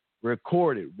head,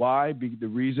 record it. Why? The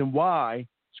reason why,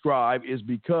 Scribe, is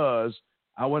because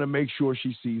I want to make sure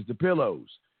she sees the pillows.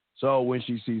 So when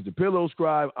she sees the pillow,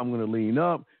 Scribe, I'm going to lean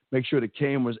up, make sure the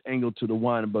camera's angled to the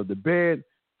wine above the bed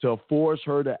to force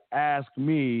her to ask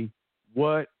me,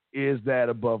 what is that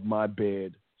above my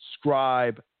bed?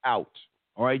 Scribe out.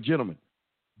 All right, gentlemen,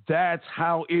 that's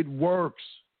how it works.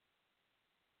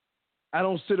 I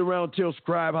don't sit around and tell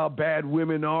Scribe how bad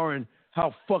women are and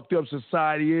how fucked up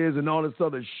society is and all this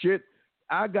other shit.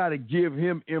 I got to give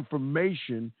him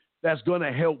information that's going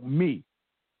to help me.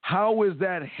 How is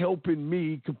that helping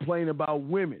me complain about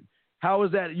women? How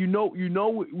is that? You know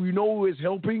who is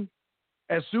helping?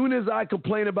 As soon as I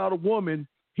complain about a woman,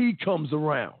 he comes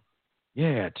around.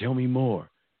 Yeah, tell me more.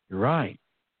 You're right.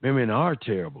 Women are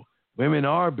terrible. Women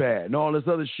are bad and all this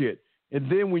other shit. And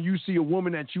then when you see a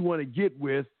woman that you want to get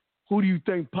with, who do you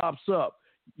think pops up?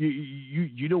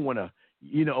 You don't want to,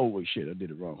 oh, wait, shit, I did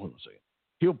it wrong. Hold on a second.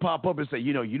 He'll pop up and say,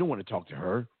 you don't want to talk to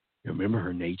her. You remember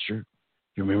her nature?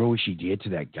 You remember what she did to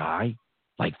that guy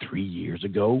like 3 years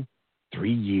ago?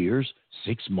 3 years,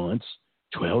 6 months,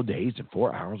 12 days, and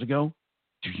 4 hours ago?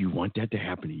 Do you want that to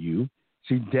happen to you?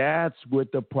 See, that's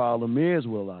what the problem is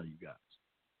with a lot of you guys.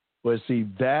 But see,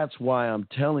 that's why I'm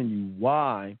telling you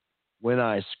why when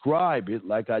I scribe it,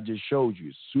 like I just showed you,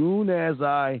 as soon as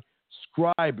I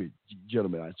scribe it,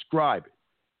 gentlemen, I scribe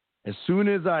it. As soon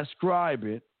as I scribe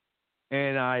it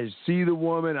and I see the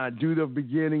woman, I do the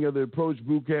beginning of the approach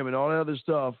boot camp and all that other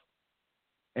stuff,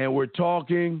 and we're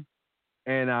talking,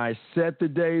 and I set the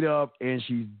date up and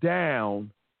she's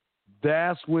down,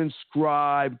 that's when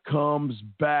scribe comes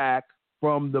back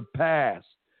from the past.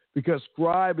 Because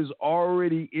scribe is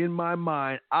already in my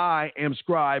mind. I am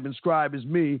scribe, and scribe is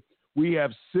me. We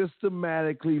have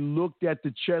systematically looked at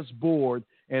the chessboard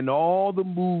and all the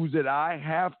moves that I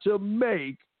have to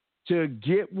make to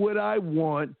get what I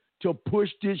want, to push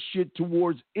this shit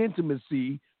towards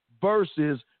intimacy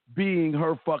versus being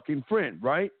her fucking friend,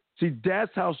 right? See,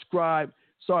 that's how scribe,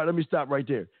 sorry, let me stop right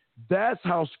there. That's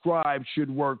how scribe should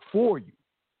work for you.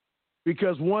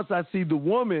 Because once I see the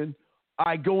woman,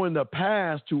 I go in the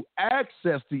past to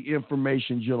access the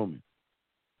information, gentlemen.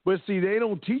 But see, they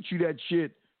don't teach you that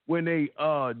shit when they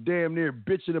damn near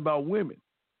bitching about women.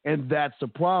 And that's the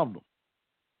problem.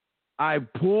 I'm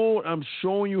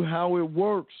showing you how it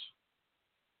works.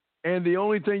 And the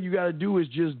only thing you got to do is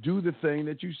just do the thing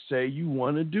that you say you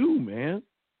want to do, man.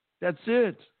 That's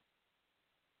it.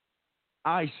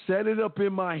 I set it up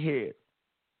in my head.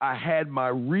 I had my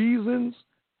reasons.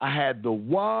 I had the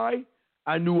why.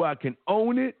 I knew I can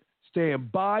own it,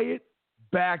 stand by it,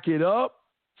 back it up,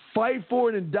 fight for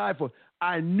it, and die for it.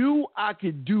 I knew I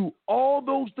could do all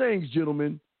those things,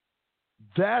 gentlemen.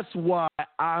 That's why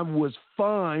I was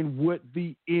fine with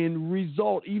the end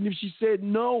result, even if she said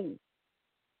no.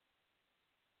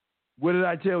 What did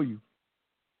I tell you?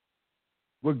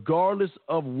 Regardless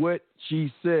of what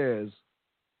she says,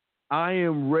 I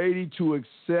am ready to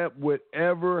accept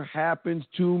whatever happens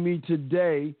to me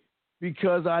today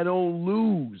because I don't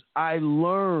lose. I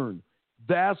learn.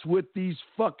 That's what these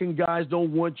fucking guys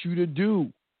don't want you to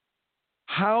do.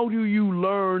 How do you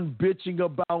learn bitching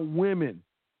about women?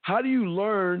 How do you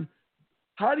learn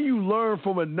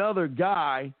from another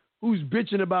guy who's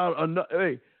bitching about another?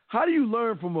 Hey, how do you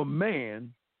learn from a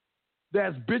man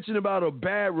that's bitching about a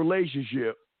bad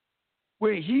relationship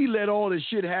when he let all this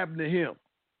shit happen to him?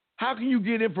 How can you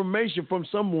get information from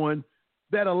someone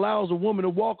that allows a woman to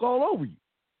walk all over you?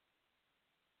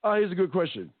 Here's a good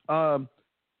question.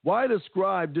 Why does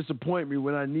scribe disappoint me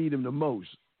when I need him the most?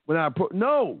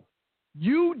 No,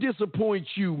 you disappoint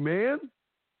you, man.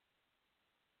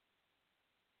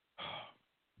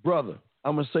 Brother,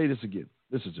 I'm going to say this again.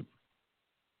 Listen to me.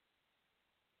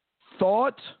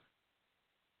 Thought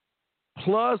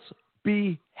plus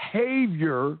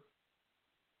behavior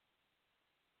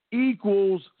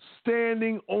equals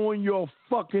standing on your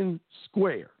fucking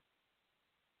square.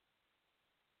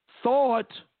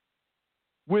 Thought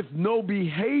with no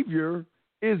behavior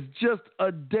is just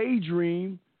a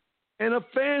daydream and a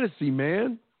fantasy,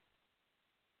 man.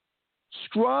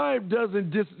 Scribe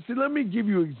doesn't see, let me give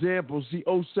you examples. See,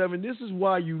 07, this is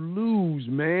why you lose,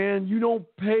 man. You don't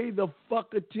pay the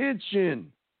fuck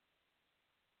attention.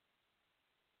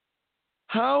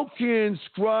 How can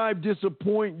scribe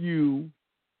disappoint you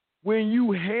when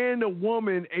you hand a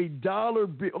woman a dollar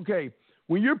bill? Okay,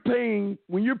 when you're paying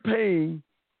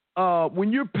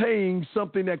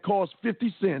something that costs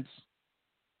 50 cents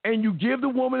and you give the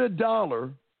woman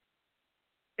 $1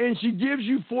 and she gives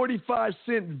you 45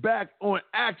 cents back on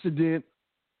accident,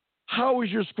 how is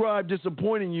your scribe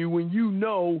disappointing you when you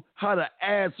know how to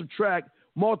add, subtract,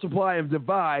 multiply, and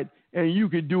divide, and you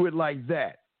can do it like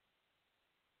that?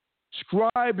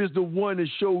 Scribe is the one that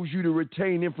shows you to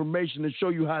retain information and show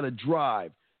you how to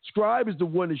drive. Scribe is the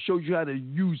one that shows you how to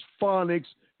use phonics,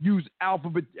 use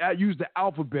the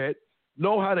alphabet,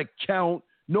 know how to count,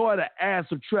 know how to add,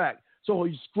 subtract. So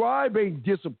scribe ain't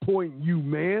disappointing you,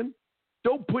 man.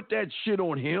 Don't put that shit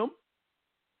on him.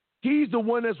 He's the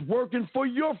one that's working for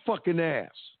your fucking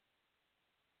ass.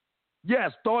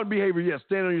 Yes, thought and behavior, yes,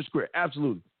 stand on your square,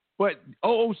 absolutely. But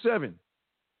 007,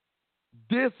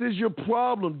 this is your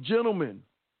problem, gentlemen.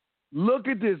 Look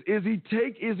at this. Is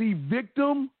he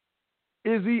victim?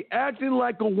 Is he acting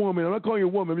like a woman? I'm not calling you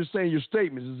a woman. I'm just saying your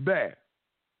statements is bad.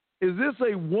 Is this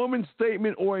a woman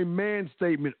statement or a man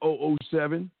statement,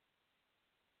 007?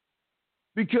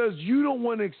 Because you don't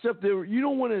want to accept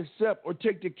or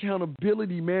take the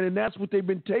accountability, man, and that's what they've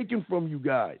been taking from you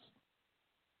guys.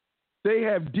 They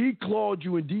have declawed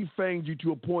you and defanged you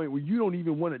to a point where you don't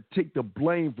even want to take the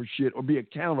blame for shit or be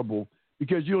accountable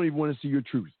because you don't even want to see your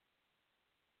truth.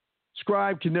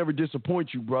 Scribe can never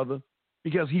disappoint you, brother,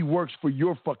 because he works for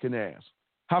your fucking ass.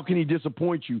 How can he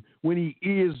disappoint you when he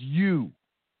is you?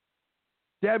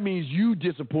 That means you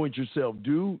disappoint yourself,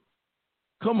 dude.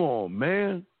 Come on,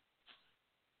 man.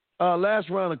 Last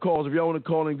round of calls. If y'all want to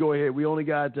call in, go ahead. We only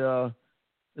got, let's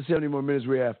see how many more minutes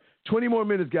we have. 20 more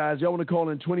minutes, guys. Y'all want to call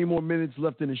in? 20 more minutes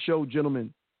left in the show,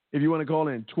 gentlemen. If you want to call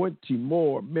in, 20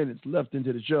 more minutes left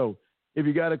into the show. If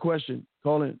you got a question,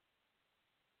 call in.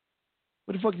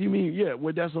 What the fuck do you mean? Yeah,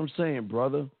 well, that's what I'm saying,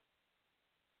 brother.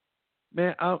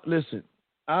 Man, listen,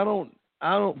 I don't,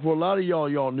 for a lot of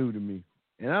y'all new to me.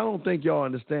 And I don't think y'all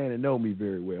understand and know me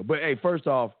very well. But, hey, first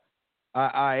off,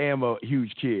 I am a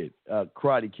huge kid,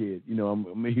 karate kid. You know,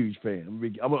 I'm a huge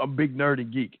fan. I'm a big nerd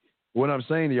and geek. What I'm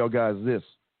saying to y'all guys is this.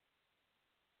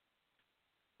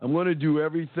 I'm going to do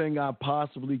everything I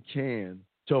possibly can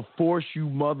to force you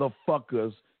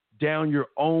motherfuckers down your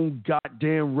own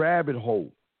goddamn rabbit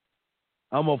hole.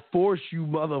 I'm going to force you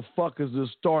motherfuckers to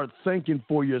start thinking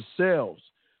for yourselves.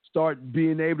 Start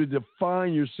being able to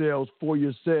define yourselves for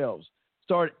yourselves.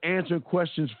 Start answering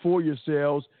questions for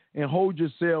yourselves and hold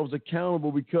yourselves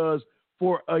accountable, because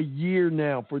for a year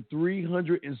now, for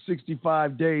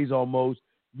 365 days almost,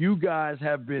 you guys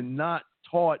have been not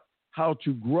taught how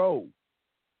to grow.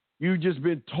 You've just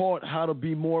been taught how to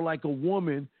be more like a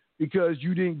woman because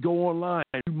you didn't go online.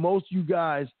 Most of you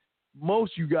guys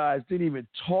didn't even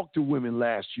talk to women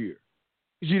last year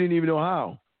because you didn't even know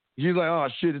how. You're like, oh,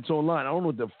 shit, it's online. I don't know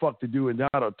what the fuck to do and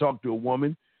how to talk to a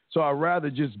woman. So I'd rather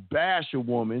just bash a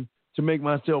woman to make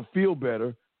myself feel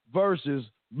better versus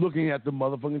looking at the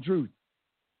motherfucking truth.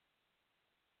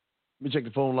 Let me check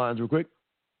the phone lines real quick.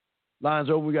 Lines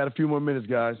open. We got a few more minutes,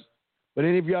 guys. But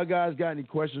any of y'all guys got any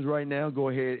questions right now, go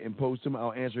ahead and post them.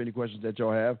 I'll answer any questions that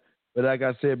y'all have. But like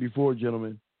I said before,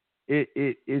 gentlemen,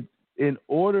 in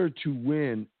order to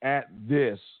win at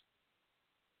this,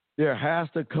 there has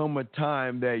to come a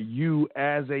time that you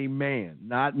as a man,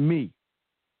 not me,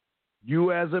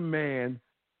 you as a man,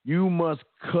 you must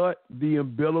cut the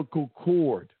umbilical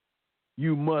cord.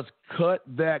 You must cut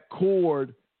that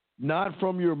cord not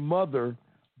from your mother,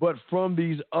 but from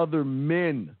these other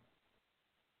men.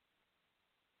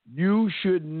 You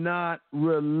should not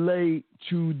relate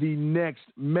to the next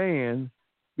man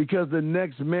because the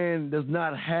next man does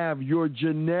not have your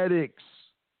genetics.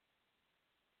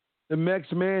 The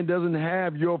next man doesn't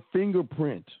have your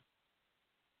fingerprint.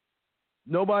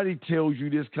 Nobody tells you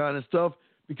this kind of stuff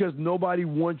because nobody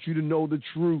wants you to know the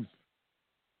truth.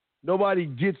 Nobody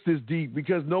gets this deep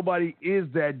because nobody is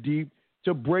that deep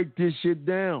to break this shit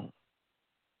down.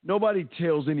 Nobody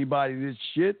tells anybody this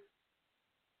shit.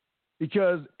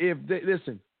 Because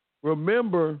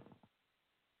remember,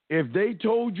 if they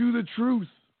told you the truth,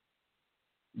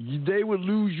 they would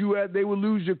lose you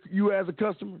as a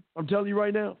customer. I'm telling you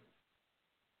right now.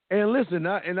 And listen,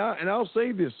 I'll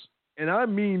say this, and I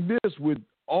mean this with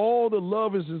all the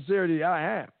love and sincerity I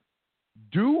have.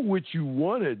 Do what you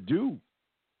want to do.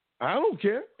 I don't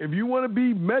care. If you want to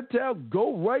be metal,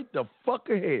 go right the fuck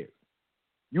ahead.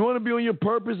 You want to be on your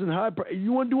purpose and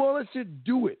you want to do all that shit,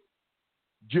 do it.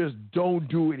 Just don't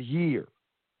do it here.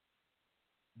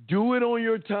 Do it on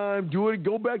your time. Do it.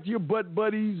 Go back to your butt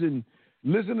buddies and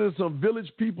listen to some village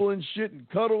people and shit and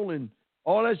cuddle and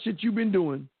all that shit you've been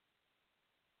doing.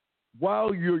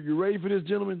 While you're ready for this,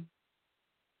 gentlemen,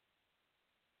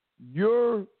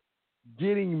 you're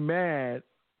getting mad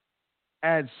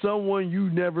at someone you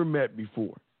never met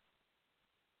before.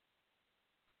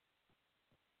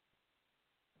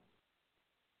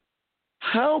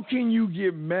 How can you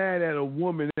get mad at a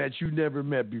woman that you never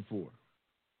met before?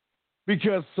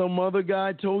 Because some other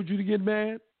guy told you to get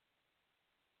mad?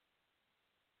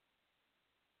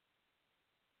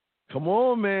 Come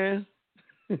on, man.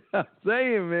 I'm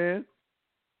saying, man.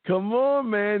 Come on,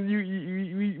 man.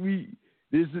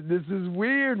 This is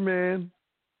weird, man.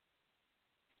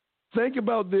 Think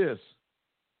about this.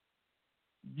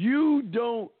 You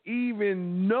don't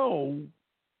even know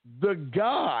the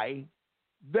guy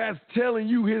that's telling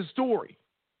you his story.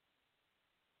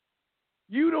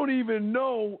 You don't even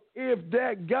know if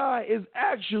that guy is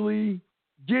actually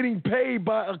getting paid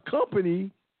by a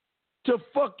company to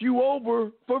fuck you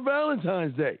over for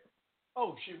Valentine's Day.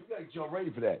 Oh, shit, we got to get y'all ready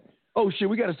for that. Oh, shit,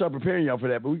 we got to start preparing y'all for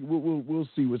that, but we'll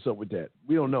see what's up with that.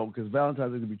 We don't know because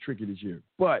Valentine's Day is going to be tricky this year.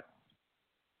 But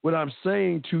what I'm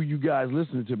saying to you guys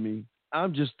listening to me,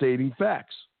 I'm just stating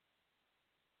facts.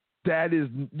 That is,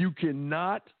 you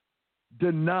cannot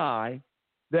deny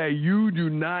that you do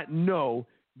not know.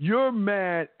 You're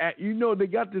mad at, they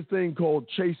got this thing called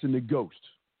chasing the ghost,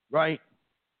 right?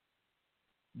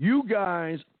 You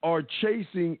guys are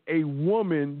chasing a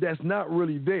woman that's not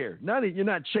really there. You're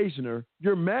not chasing her.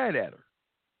 You're mad at her.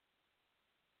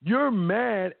 You're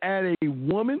mad at a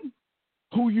woman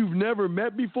who you've never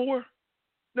met before?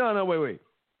 No, wait.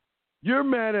 You're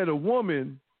mad at a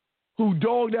woman who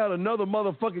dogged out another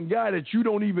motherfucking guy that you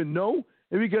don't even know,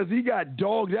 and because he got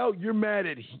dogged out, you're mad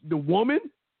at the woman?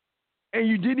 And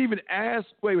you didn't even ask?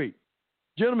 Wait.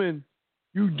 Gentlemen,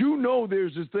 you do know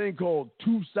there's this thing called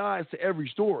two sides to every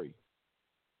story.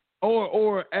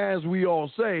 Or as we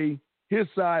all say, his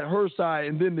side, her side,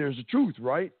 and then there's the truth,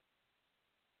 right?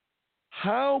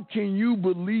 How can you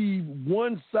believe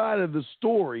one side of the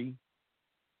story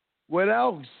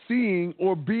without seeing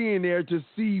or being there to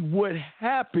see what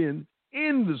happened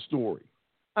in the story?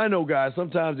 I know, guys,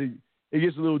 sometimes it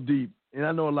gets a little deep, and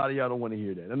I know a lot of y'all don't want to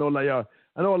hear that. I know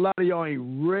a lot of y'all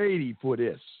ain't ready for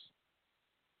this.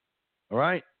 All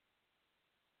right?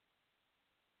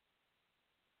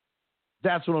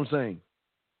 That's what I'm saying.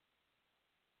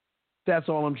 That's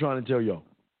all I'm trying to tell y'all.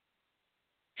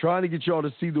 Trying to get y'all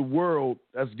to see the world.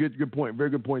 That's a good point. Very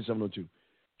good point, 702.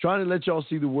 Trying to let y'all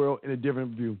see the world in a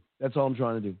different view. That's all I'm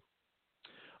trying to do.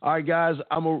 All right, guys.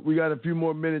 We got a few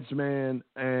more minutes, man.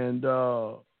 And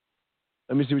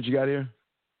let me see what you got here.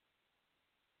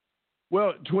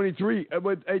 Well, 23.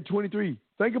 But hey, 23.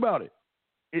 Think about it.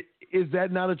 Is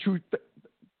that not a truth?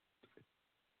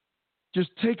 Just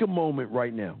take a moment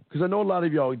right now, because I know a lot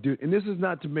of y'all do, and this is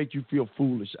not to make you feel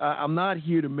foolish. I'm not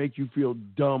here to make you feel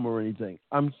dumb or anything.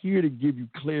 I'm here to give you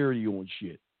clarity on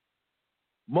shit.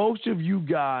 Most of you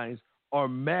guys are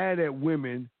mad at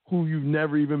women who you've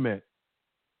never even met,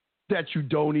 that you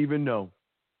don't even know,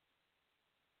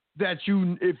 that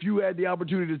if you had the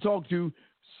opportunity to talk to,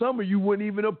 some of you wouldn't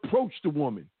even approach the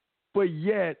woman, but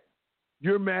yet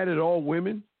you're mad at all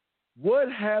women.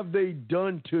 What have they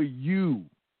done to you?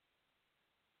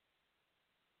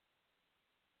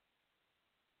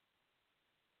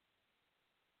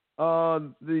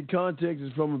 The context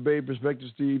is from a babe perspective,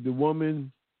 Steve. The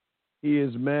woman he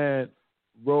is mad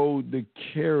rode the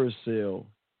carousel,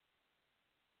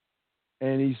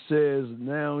 and he says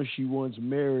now she wants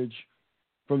marriage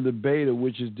from the beta,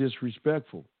 which is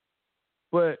disrespectful.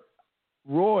 But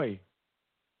Roy,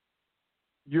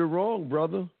 you're wrong,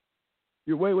 brother.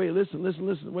 Wait, listen.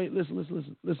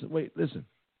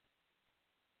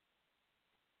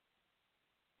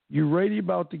 You're ready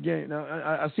about the game. Now,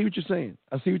 I see what you're saying.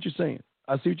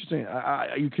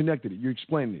 You connected it. You're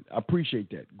explaining it. I appreciate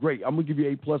that. Great. I'm going to give you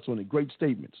A+ on it. Great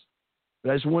statements.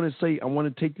 But I just want to say, I want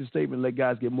to take this statement and let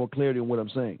guys get more clarity on what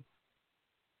I'm saying.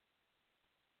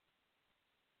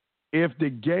 If the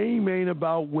game ain't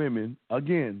about women,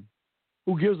 again,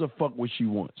 who gives a fuck what she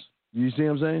wants? You see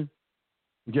what I'm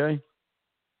saying?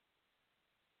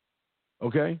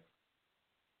 Okay?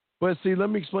 But see, let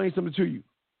me explain something to you.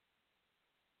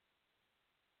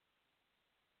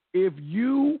 If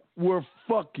you were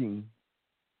fucking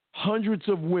hundreds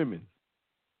of women,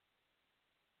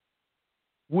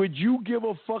 would you give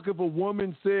a fuck if a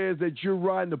woman says that you're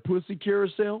riding the pussy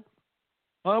carousel?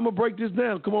 I'm going to break this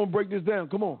down. Come on, break this down.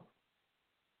 Come on.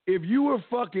 If you were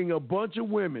fucking a bunch of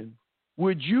women,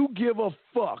 would you give a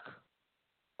fuck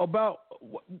about...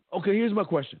 Okay, here's my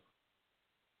question.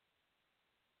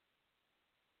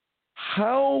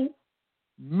 How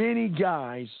many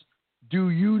guys do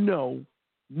you know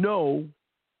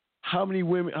how many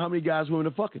guys women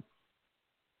are fucking?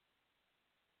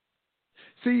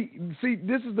 See,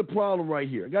 this is the problem right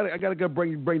here. I gotta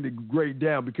bring the grade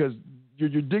down because you're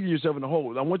digging yourself in the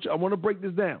hole. I want to break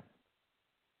this down.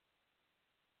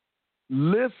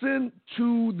 Listen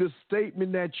to the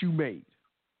statement that you made.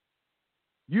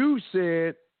 You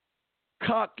said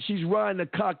she's riding a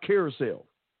cock carousel.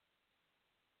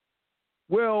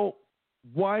 Well,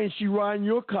 why ain't she riding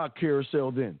your cock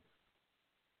carousel then?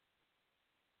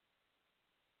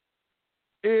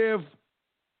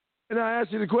 And I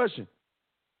ask you the question,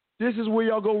 this is where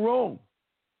y'all go wrong.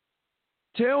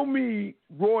 Tell me,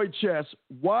 Roy Chess,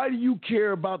 why do you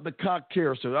care about the cock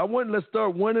carousel? Let's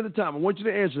start one at a time. I want you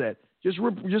to answer that. Just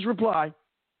reply.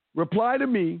 Reply to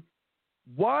me.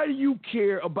 Why do you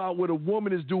care about what a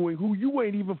woman is doing who you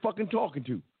ain't even fucking talking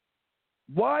to?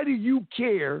 Why do you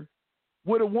care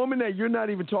what a woman that you're not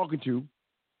even talking to,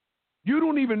 you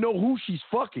don't even know who she's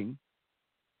fucking,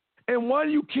 and why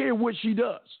do you care what she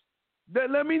does?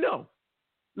 Let me know.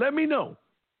 Let me know.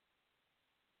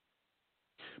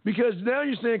 Because now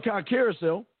you're saying cock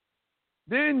carousel.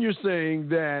 Then you're saying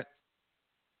that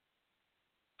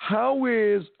how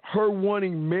is her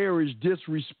wanting marriage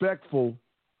disrespectful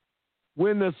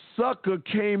when the sucker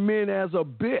came in as a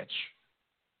bitch?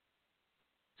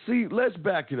 See, let's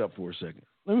back it up for a second.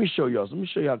 Let me show y'all. Let me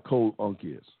show you how cold Unc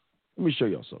is. Let me show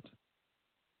y'all something.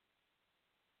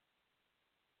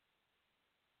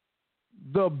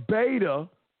 The beta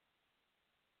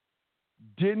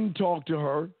didn't talk to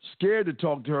her, scared to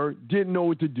talk to her, didn't know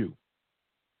what to do.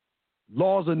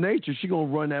 Laws of nature, she gonna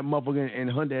run that motherfucker and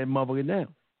hunt that motherfucker down.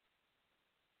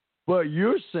 But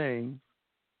you're saying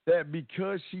that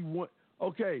because she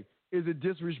okay, is it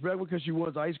disrespectful because she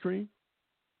wants ice cream?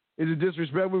 Is it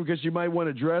disrespectful because she might want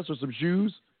a dress or some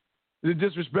shoes? Is it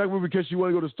disrespectful because she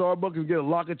want to go to Starbucks and get a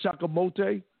Laka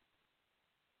Chocomote?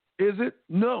 Is it?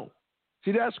 No.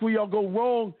 See, that's where y'all go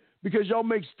wrong because y'all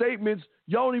make statements.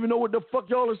 Y'all don't even know what the fuck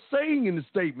y'all are saying in the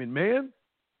statement, man.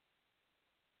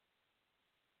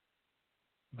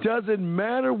 Does it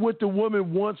matter what the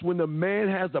woman wants when the man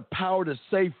has the power to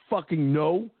say fucking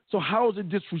no? So how is it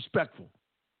disrespectful?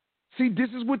 See, this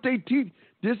is what they teach.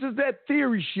 This is that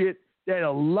theory shit that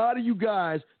a lot of you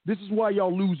guys, this is why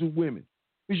y'all losing women.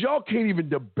 Because y'all can't even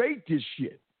debate this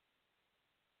shit.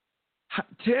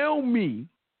 Tell me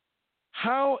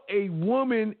how a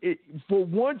woman, for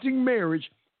wanting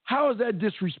marriage, how is that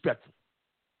disrespectful?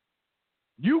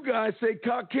 You guys say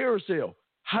cock carousel.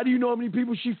 How do you know how many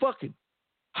people she fucking?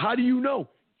 How do you know?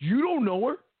 You don't know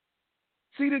her.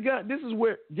 See, the guy, this is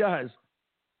where, guys,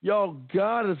 y'all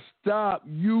gotta stop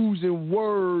using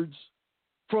words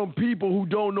from people who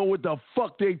don't know what the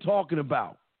fuck they talking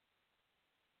about.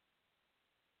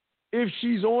 If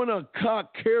she's on a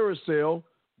cock carousel,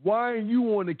 why aren't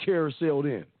you on the carousel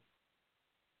then?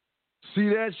 See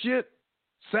that shit?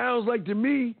 Sounds like to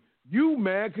me, you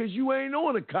mad because you ain't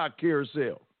on a cock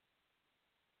carousel.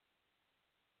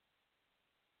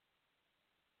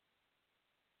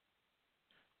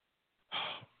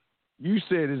 You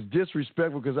said it's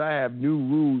disrespectful because I have new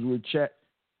rules with chat.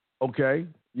 Okay.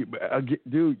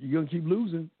 Dude, you're going to keep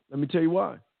losing. Let me tell you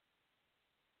why.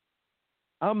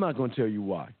 I'm not going to tell you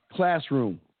why.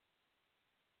 Classroom.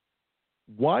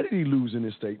 Why did he lose in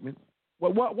this statement?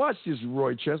 Well, watch this,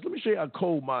 Roy Chess. Let me show you how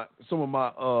cold some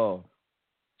of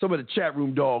the chat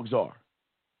room dogs are.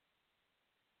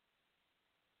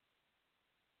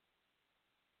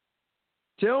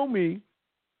 Tell me.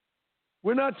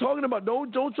 We're not talking about,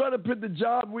 don't try to put the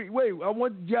job. Wait, I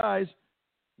want guys,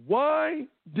 why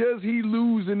does he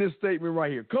lose in this statement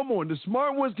right here? Come on, the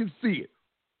smart ones can see it.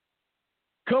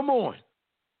 Come on.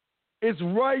 It's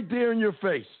right there in your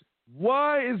face.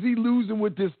 Why is he losing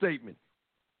with this statement?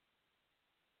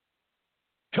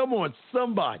 Come on,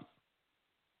 somebody.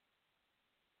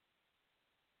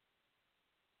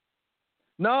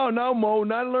 No, Mo,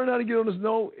 not learn how to get on this.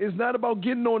 No, it's not about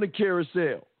getting on the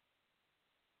carousel.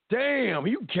 Damn,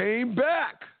 you came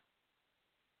back.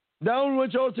 Now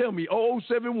what y'all tell me,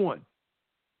 0071.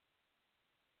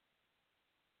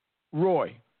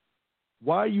 Roy,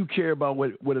 why do you care about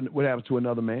what happens to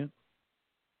another man?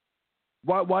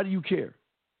 Why do you care?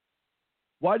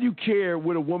 Why do you care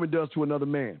what a woman does to another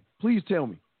man? Please tell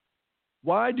me.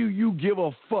 Why do you give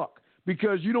a fuck?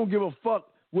 Because you don't give a fuck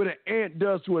what an ant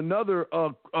does to another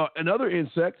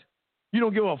insect. You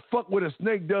don't give a fuck what a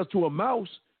snake does to a mouse.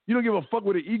 You don't give a fuck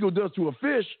what an eagle does to a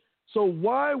fish. So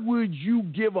why would you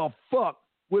give a fuck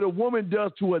what a woman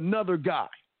does to another guy?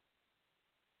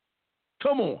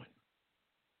 Come on.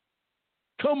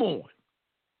 Come on.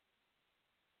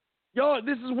 Y'all,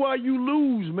 this is why you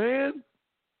lose, man.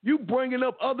 You bringing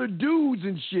up other dudes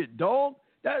and shit, dog.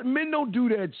 That men don't do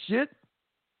that shit.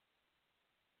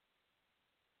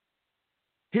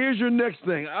 Here's your next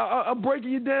thing. I'm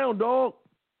breaking you down, dog.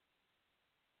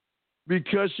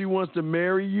 Because she wants to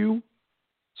marry you?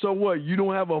 So what, you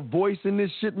don't have a voice in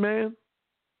this shit, man?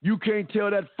 You can't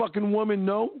tell that fucking woman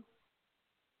no?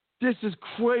 This is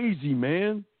crazy,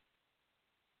 man.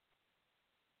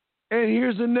 And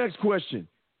here's the next question.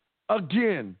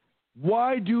 Again,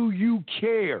 why do you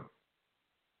care?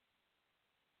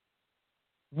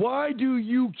 Why do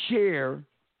you care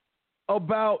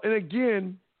about, and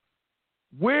again,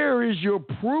 where is your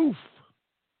proof?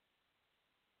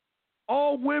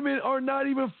 All women are not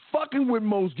even fucking with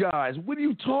most guys. What are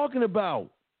you talking about?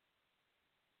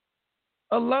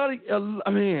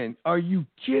 Man, are you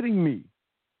kidding me?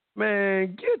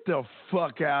 Man, get the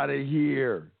fuck out of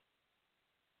here.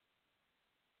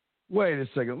 Wait a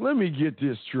second. Let me get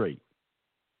this straight.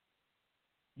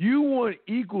 You want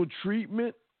equal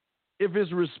treatment if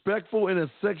it's respectful in a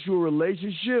sexual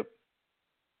relationship?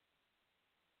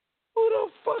 Who the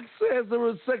fuck says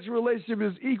a sexual relationship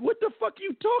is equal? What the fuck are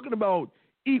you talking about?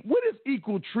 What is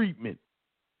equal treatment?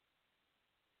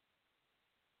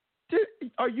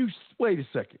 Wait a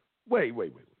second. Wait.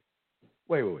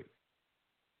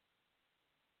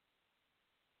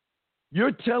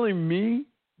 You're telling me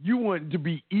you want to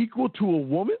be equal to a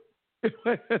woman?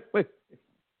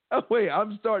 Wait,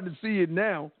 I'm starting to see it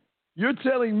now. You're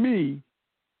telling me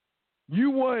you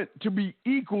want to be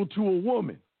equal to a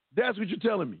woman. That's what you're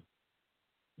telling me.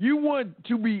 You want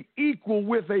to be equal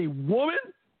with a woman?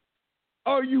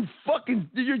 Are you fucking,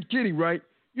 you're kidding, right?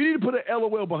 You need to put an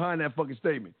LOL behind that fucking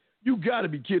statement. You got to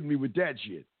be kidding me with that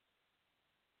shit.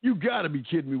 You got to be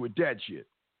kidding me with that shit.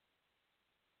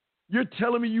 You're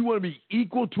telling me you want to be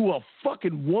equal to a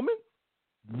fucking woman?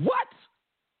 What?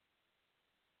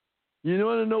 You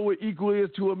want to know what equal is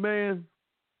to a man?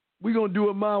 We're going to do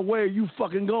it my way or you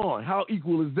fucking gone. How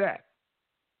equal is that?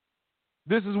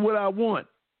 This is what I want.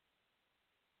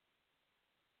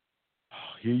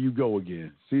 Oh, here you go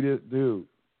again. See this, dude?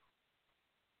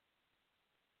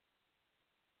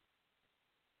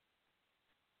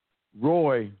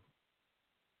 Roy,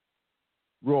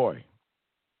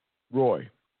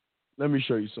 let me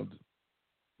show you something.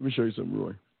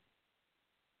 Roy.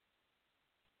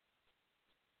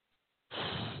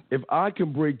 If I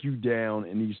can break you down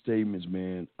in these statements,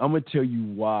 man, I'm going to tell you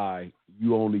why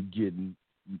you only getting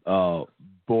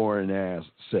boring ass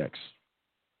sex.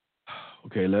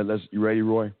 Okay, you ready,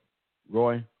 Roy?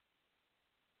 Roy,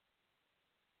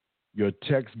 your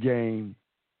text game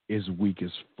is weak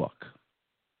as fuck.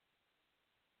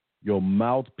 Your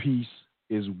mouthpiece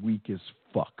is weak as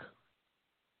fuck.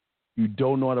 You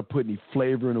don't know how to put any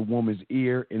flavor in a woman's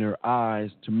ear, in her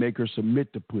eyes, to make her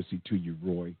submit the pussy to you,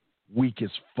 Roy. Weak as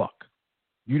fuck.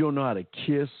 You don't know how to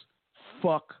kiss,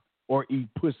 fuck, or eat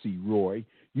pussy, Roy.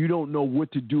 You don't know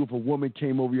what to do if a woman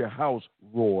came over your house,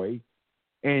 Roy,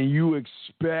 and you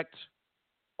expect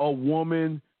a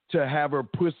woman to have her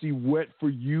pussy wet for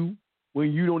you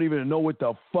when you don't even know what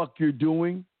the fuck you're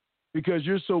doing because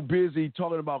you're so busy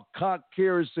talking about cock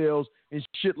carousels and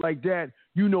shit like that.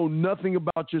 You know nothing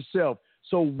about yourself.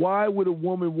 So why would a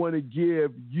woman want to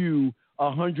give you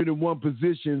 101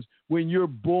 positions when you're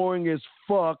boring as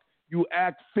fuck? You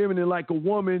act feminine like a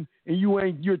woman, and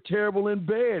you're terrible in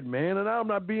bed, man. And I'm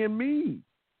not being mean.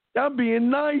 I'm being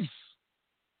nice.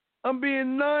 I'm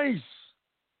being nice,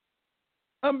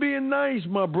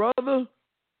 my brother.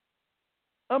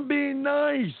 I'm being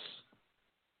nice.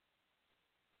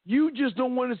 You just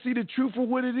don't want to see the truth for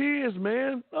what it is,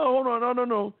 man. Oh, hold on.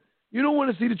 No. You don't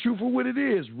want to see the truth for what it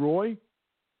is, Roy.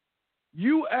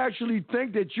 You actually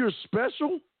think that you're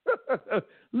special?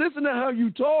 Listen to how you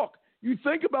talk. You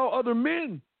think about other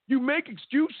men. You make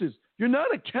excuses. You're not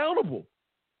accountable.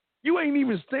 You ain't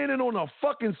even standing on a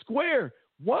fucking square.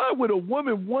 Why would a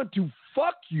woman want to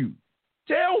fuck you?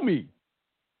 Tell me.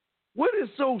 What is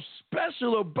so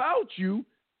special about you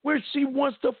where she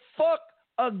wants to fuck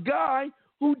a guy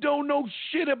who don't know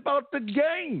shit about the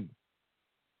game?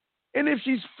 And if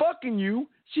she's fucking you,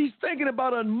 she's thinking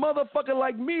about a motherfucker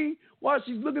like me while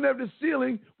she's looking at the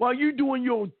ceiling while you doing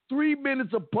your 3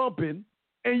 minutes of pumping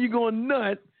and you're going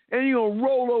nut and you're going to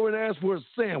roll over and ask for a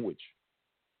sandwich.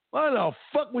 Why the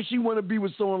fuck would she want to be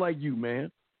with someone like you,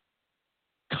 man?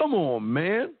 Come on,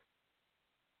 man.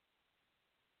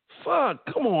 Fuck,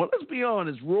 come on. Let's be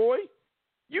honest, Roy.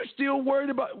 You still worried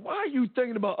about, why are you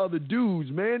thinking about other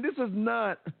dudes, man? This is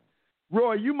not,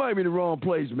 Roy, you might be in the wrong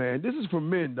place, man. This is for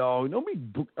men, dog. I'm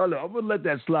going to let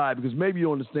that slide because maybe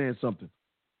you understand something.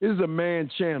 This is a man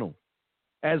channel.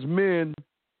 As men,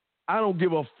 I don't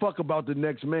give a fuck about the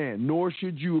next man, nor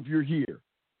should you if you're here.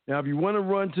 Now, if you want to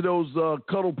run to those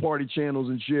cuddle party channels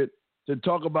and shit to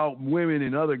talk about women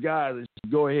and other guys,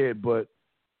 go ahead, but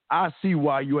I see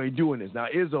why you ain't doing this. Now,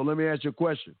 Izzo, let me ask you a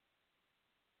question.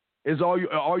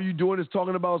 Are you doing is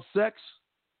talking about sex?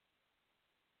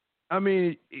 I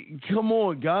mean, come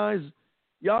on, guys.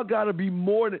 Y'all got to be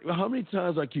more than, how many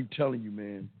times I keep telling you,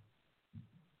 man?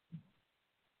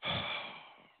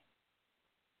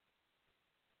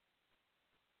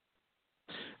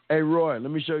 Hey, Roy,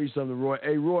 let me show you something, Roy.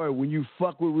 Hey, Roy, when you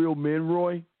fuck with real men,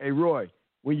 Roy,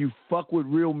 when you fuck with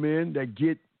real men that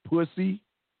get pussy,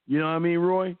 you know what I mean,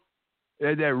 Roy?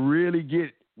 That really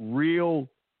get real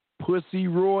pussy,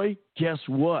 Roy, guess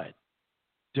what?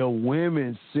 The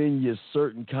women send you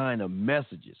certain kind of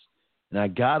messages. And I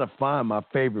got to find my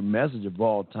favorite message of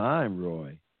all time,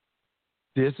 Roy.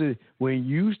 This is when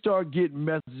you start getting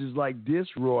messages like this,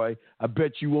 Roy, I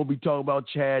bet you won't be talking about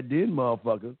Chad then,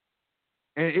 motherfucker.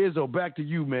 And Izzo, back to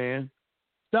you, man.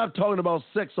 Stop talking about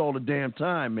sex all the damn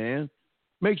time, man.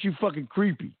 Makes you fucking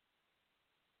creepy.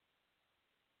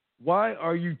 Why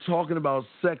are you talking about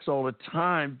sex all the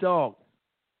time, dog?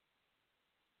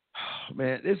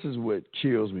 Man, this is what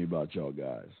kills me about y'all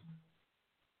guys.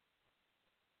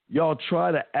 Y'all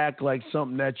try to act like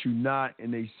something that you're not,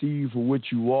 and they see you for what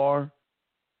you are.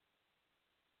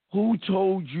 Who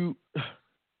told you?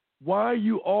 Why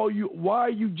are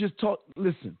you just talk?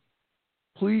 Listen,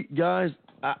 Please, guys,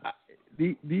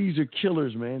 these are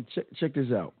killers, man. Check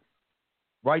this out.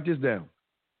 Write this down.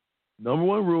 Number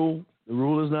one rule, the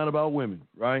rule is not about women,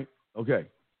 right? Okay.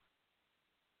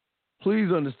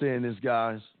 Please understand this,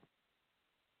 guys.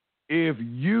 If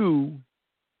you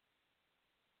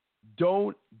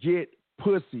don't get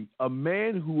pussy, a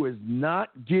man who is not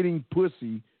getting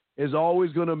pussy is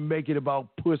always going to make it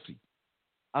about pussy.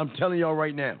 I'm telling y'all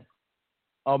right now.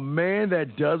 A man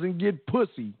that doesn't get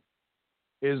pussy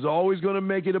is always going to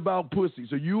make it about pussy.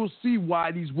 So you will see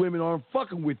why these women aren't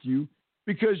fucking with you,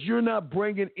 because you're not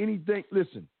bringing anything.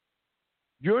 Listen,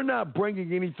 you're not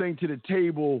bringing anything to the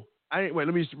table. Let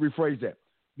me rephrase that.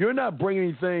 You're not bringing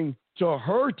anything to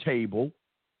her table,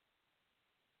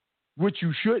 which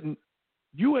you shouldn't.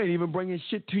 You ain't even bringing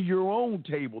shit to your own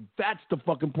table. That's the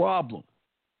fucking problem.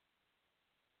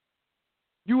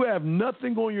 You have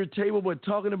nothing on your table but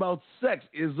talking about sex.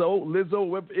 Izzo, Lizzo,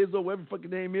 whatever fucking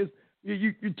name is.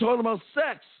 You're talking about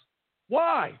sex.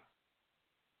 Why?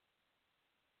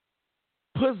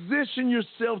 Position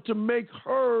yourself to make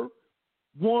her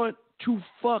want to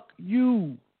fuck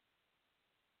you.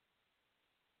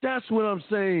 That's what I'm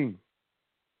saying.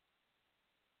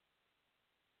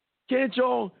 Can't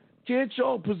y'all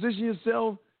position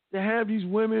yourself to have these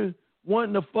women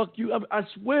wanting to fuck you? I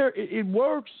swear it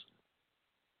works.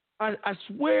 I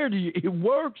swear to you, it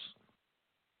works.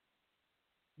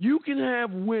 You can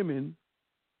have women.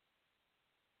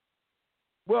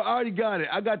 Well, I already got it.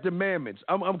 I got the mammoths.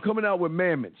 I'm coming out with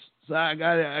mammoths. So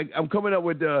I'm coming up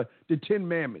with the 10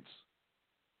 mammoths.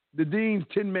 The Dean's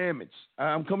 10 mammoths.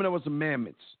 I'm coming up with some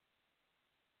mammoths.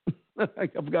 I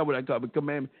forgot what I call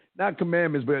it. Not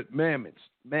commandments, but mammoths.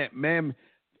 Man.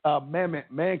 I'll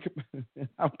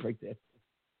break that.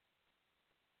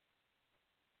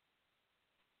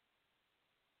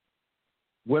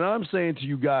 What I'm saying to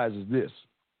you guys is this.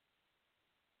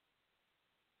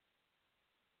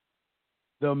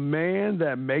 The man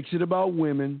that makes it about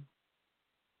women,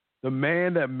 the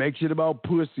man that makes it about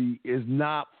pussy is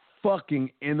not fucking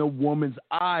in a woman's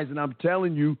eyes. And I'm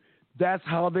telling you, that's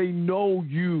how they know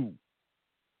you.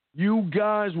 You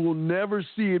guys will never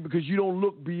see it because you don't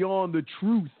look beyond the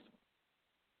truth.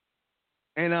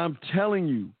 And I'm telling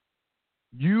you,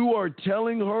 you are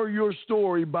telling her your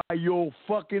story by your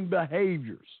fucking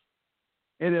behaviors.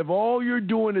 And if all you're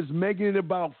doing is making it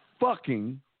about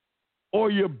fucking, or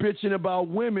you're bitching about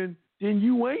women, then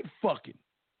you ain't fucking.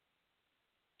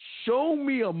 Show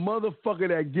me a motherfucker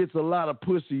that gets a lot of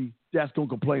pussy that's going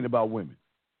to complain about women.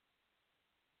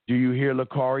 Do you hear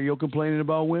Lucario complaining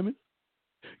about women?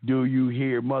 Do you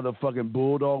hear motherfucking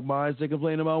Bulldog Mindset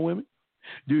complain about women?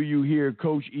 Do you hear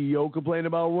Coach EO complain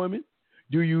about women?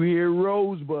 Do you hear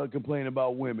Rosebud complain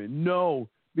about women? No,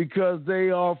 because they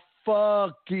are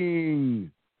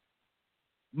fucking.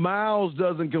 Miles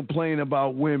doesn't complain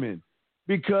about women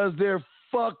because they're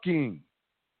fucking.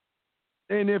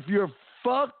 And if you're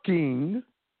fucking,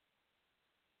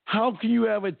 how can you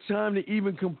have a time to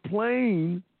even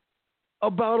complain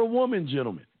about a woman,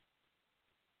 gentlemen?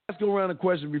 Let's go around the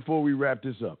question before we wrap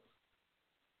this up.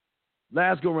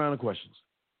 Let's go around the questions.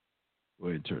 Go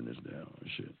ahead and turn this down.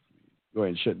 Shit. Go ahead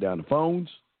and shut down the phones.